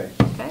 Okay.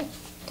 Okay.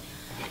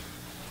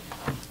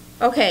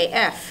 Okay,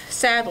 F,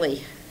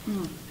 sadly,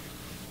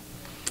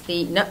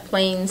 the Nut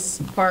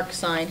Plains Park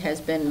sign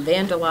has been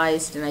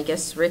vandalized, and I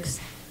guess Rick's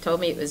told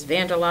me it was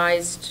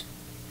vandalized,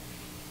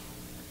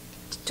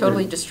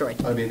 totally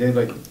destroyed. I mean, they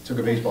took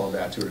a baseball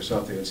bat to it or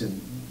something. It's in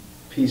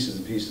pieces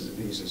and pieces and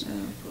pieces.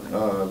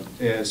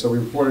 And so we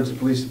reported to the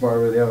police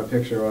department. They have a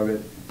picture of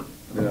it.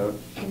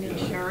 And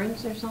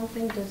insurance or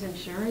something? Does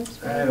insurance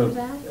pay I for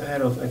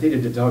that? I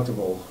think the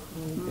deductible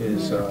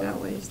is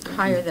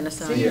higher than a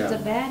sign. See, it's a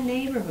bad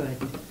neighborhood.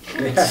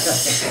 We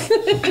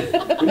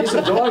need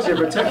some dogs here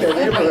to protect that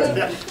neighborhood.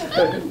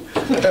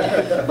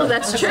 Well,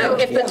 that's true.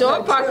 If the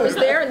dog park was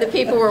there and the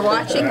people were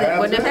watching, that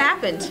wouldn't have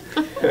happened.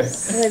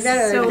 If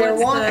they're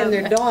walking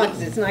their dogs,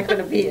 it's not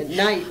going to be at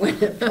night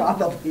when it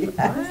probably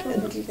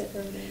happens.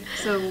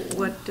 So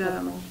what,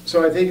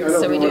 So I think, I don't know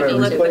So if we we do want need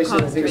to to replace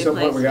it. I think at some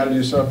point we got to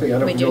do something. I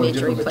don't We do know a need to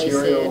different replace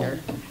material. it,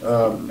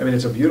 I mean,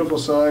 it's a beautiful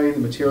sign, the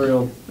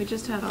material, we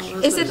just had all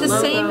those Is it the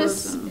same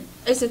logos as, and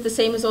is it the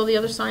same as all the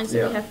other signs that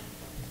Yeah. we have?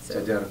 it's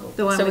identical.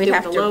 the one So we we'd did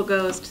have with the to-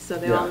 logos, so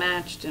they all Yeah.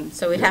 matched and.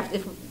 So we'd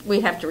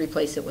have to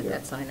replace it with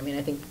that sign. I mean,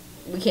 I think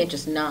we can't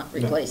just not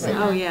replace it.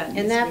 Oh, yeah.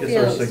 And that It's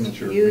our feels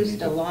signature. We used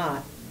need a to-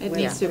 lot. It with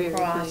needs to be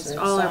lacrosse replaced. and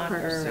All our soccer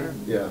parks are.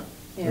 and- Yeah.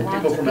 Yeah, People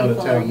lots from of out of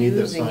people town are need that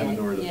using sign in it.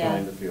 order to Yeah.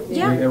 find the field.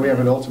 Yeah. And we have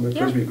an ultimate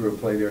Yeah. frisbee group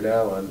play there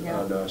now on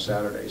Yeah.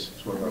 Saturdays.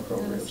 It's one of our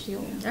programs. All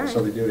It's right.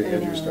 something new that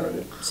Andrew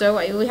started. So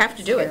we have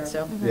to do it,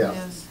 so Yeah.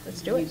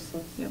 let's do it.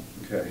 Yep.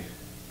 Okay.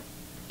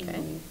 Okay.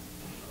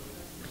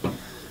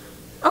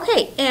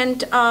 Okay,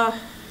 and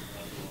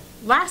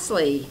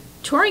lastly,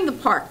 touring the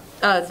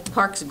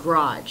park's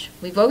garage.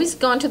 We've always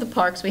gone to the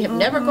parks. We have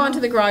never gone to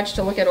the garage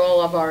to look at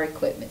all of our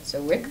equipment.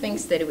 So Rick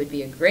thinks that it would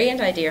be a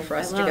grand idea for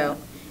us to love go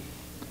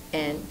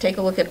and take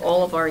a look at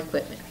all of our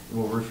equipment.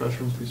 Will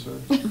refreshments be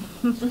served?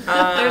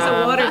 There's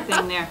a water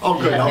thing there.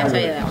 Oh, good. I'll tell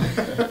you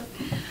that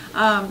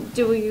one.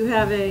 Do you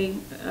have a,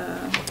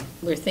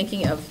 We're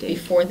thinking of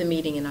before the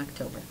meeting in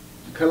October.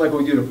 Kind of like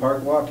when we do the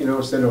park walk, you know,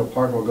 instead of a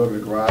park, we'll go to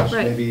the garage,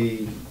 Right.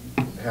 maybe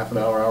half an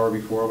hour, hour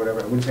before, whatever.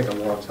 It wouldn't take a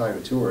long time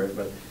to tour it,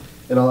 but,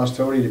 and I'll ask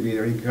Tony to be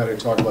there. He can kind of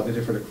talk about the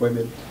different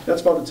equipment.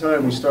 That's about the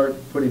time we start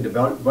putting the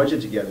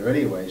budget together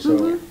anyway.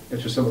 So if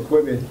there's some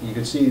equipment, you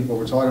can see what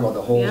we're talking about,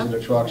 the holes in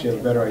the trucks. You have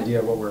a better idea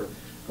of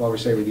why we're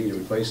saying we need to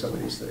replace some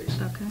of these things.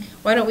 okay.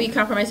 Why don't we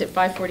compromise at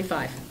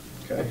 5:45?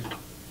 Okay?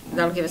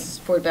 That'll give us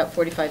about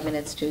 45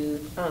 minutes to,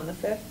 On the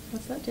 5th,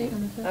 what's that date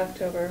on the 5th?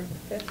 October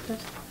 5th.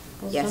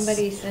 Will Yes.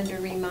 somebody send a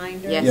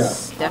reminder?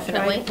 Yes, Yeah.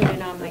 definitely. I'll try to put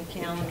it on my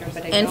calendar,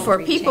 but I don't And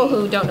for people who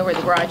retain. don't know where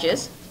the garage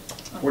is,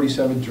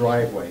 47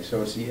 driveway,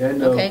 so it's the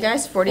end of. Okay,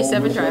 guys, 47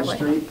 Old Whitfield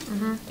driveway.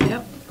 Street.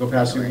 Yep. Go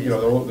past,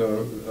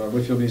 the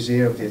Whitfield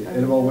Museum, the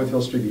end of Old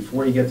Whitfield Street,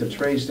 before you get to the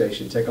train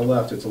station, take a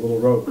left, it's a little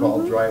road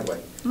called Driveway.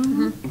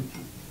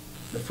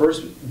 The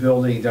first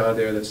building down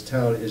there that's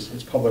town it's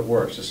Public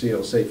Works. You see,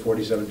 it'll say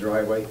 47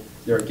 Driveway.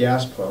 There are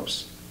gas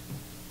pumps.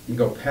 You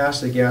go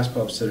past the gas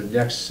pumps to the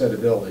next set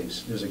of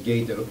buildings. There's a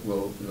gate that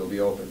will be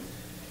open.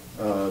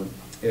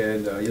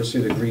 And you'll see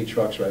the green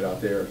trucks right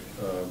out there.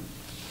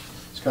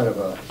 It's kind of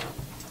a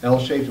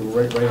L-shaped,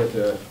 right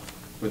at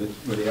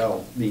where the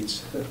L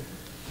meets.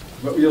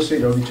 But you'll see,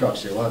 there'll be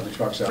trucks there, we'll have the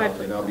trucks out,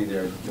 and I'll be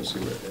there, you'll see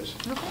where it is.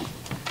 Okay.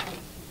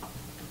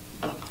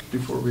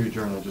 Before we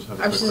adjourn, I just have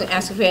a I was just quick going to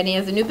ask if we had any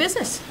other new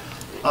business.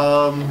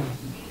 On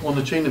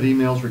the chain of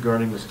emails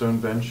regarding the stone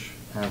bench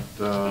at,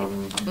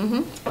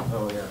 Mm-hmm.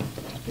 Oh, yeah.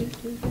 I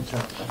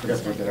forgot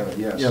to put that out,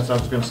 yes. yes, I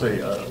was going to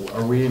say,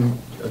 are we in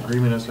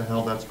agreement as to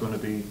how that's going to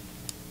be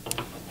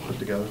put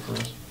together for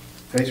us?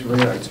 Thanks for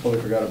bringing that, I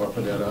totally forgot about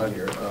putting that on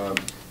here.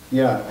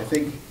 Yeah, I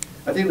think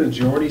the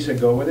majority said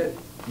go with it.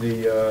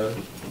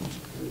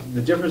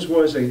 The difference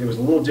was, it was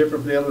a little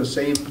different from the other, the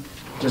same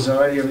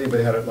design and everything, but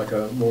it had like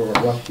a more of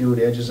a rough hewed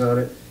edges on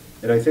it.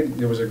 And I think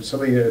there was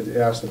somebody had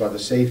asked about the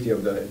safety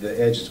of the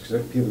edges,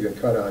 because people get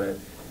cut on it.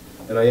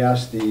 And I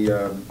asked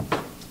the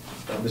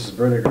Mrs.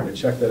 Berniger to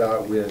check that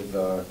out with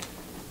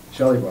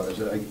Shelley Brothers.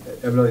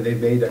 Evidently, they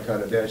made that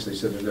kind of bench. They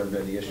said there's never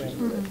been any issues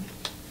with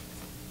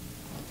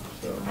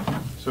it.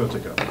 So it's a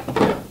go.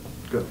 Yeah.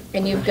 Good.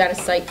 And you've got a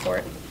site for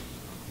it.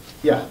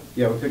 Yeah,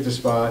 we picked a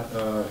spot.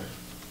 I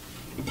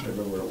don't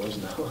remember where it was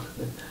now.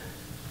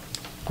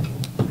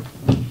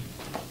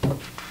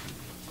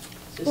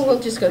 Well, we'll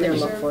just go there and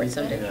look for it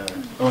someday. Yeah.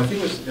 Oh, I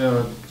think it was,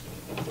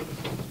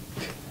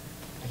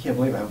 I can't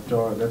believe I have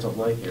drawn, that's a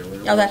blank here.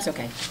 Oh, that's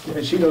okay.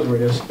 Yeah, she knows where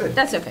it is.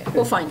 That's okay.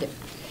 We'll find it.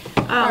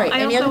 All right,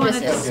 I any also other wanted to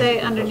business? say,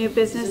 under new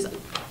business,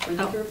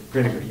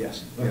 Vinegar,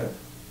 yes. Yeah.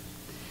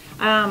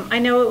 I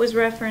know it was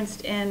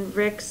referenced in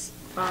Rick's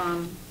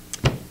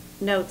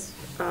notes,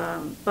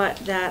 but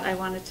that I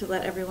wanted to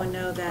let everyone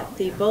know that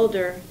the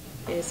boulder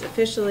is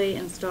officially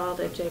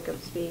installed at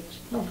Jacobs Beach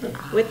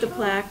with the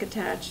plaque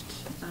attached,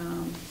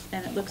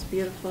 and it looks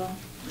beautiful.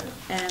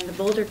 And the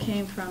boulder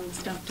came from the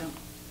stump dump.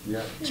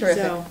 Yeah. Terrific.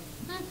 So,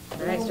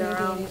 All right.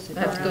 We'll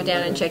have to go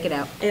down and check it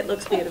out. it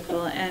looks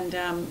beautiful.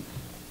 And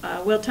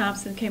Will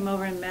Thompson came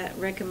over and met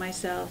Rick and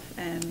myself,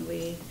 and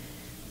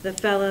the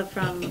fella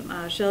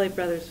from Shelley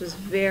Brothers was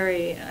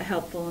very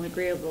helpful and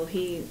agreeable.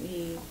 He,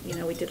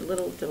 we did a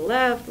little to the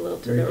left, a little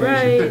to the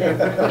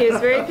right. He was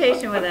very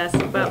patient with us,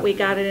 but we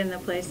got it in the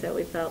place that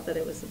we felt that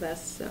it was the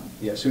best, so.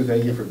 Yeah, Sue,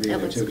 thank you for being That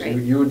there looks too. great.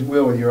 You and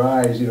Will with your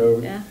eyes,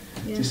 Yeah.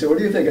 She said, what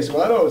do you think? I said,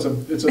 well, I don't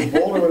know, it's a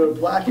boulder with a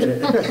plaque in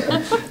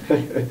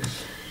it.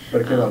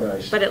 But it came out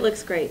nice. But it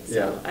looks great,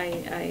 so Yeah.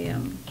 I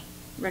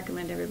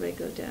recommend everybody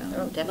go down,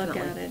 Oh, look definitely.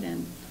 at it,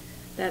 and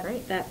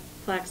Great. that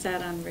plaque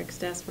sat on Rick's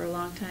desk for a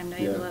long time. Now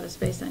you have a Yeah. lot of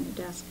space on your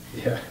desk.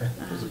 Yeah.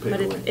 It's a But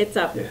paperweight. it's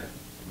up. Yeah.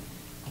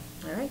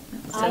 All right.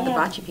 I Send the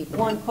have bocce people.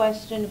 one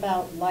question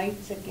about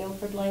lights at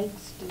Guilford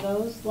Lakes. Do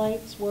those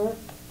lights work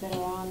that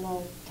are on the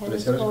For the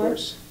tennis tennis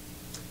courts? courts?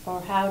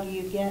 Or how do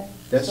you get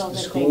That's, so the that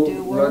they school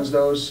do work? runs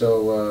those,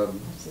 so,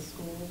 That's the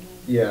school again.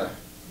 yeah.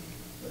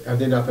 Have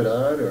they not been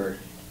on, or?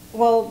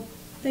 Well,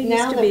 They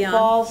now used to be that on.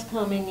 fall's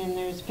coming and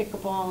there's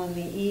pickleball in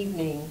the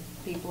evening,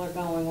 people are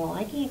going, well,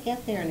 I can't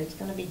get there and it's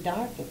gonna be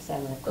dark at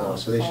 7 o'clock.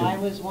 so they should- I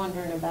was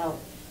wondering about,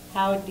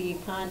 how do you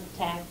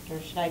contact, or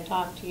should I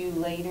talk to you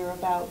later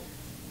about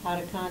how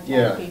to Yeah.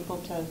 contact people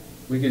to?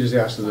 We could just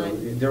ask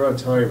them, they're on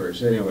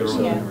timers anyway, they're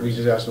so on timers. we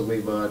just ask them to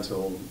leave them on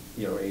until,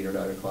 8 or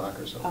 9 o'clock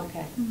or something.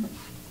 Okay.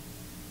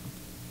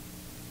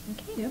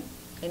 Okay. Yep.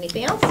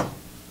 Anything else?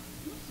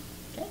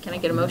 Okay, can I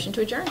get a motion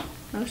to adjourn?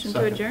 Motion to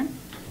Second. adjourn?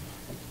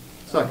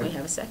 We Second.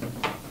 have a second.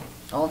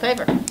 All in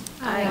favor?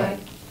 Aye.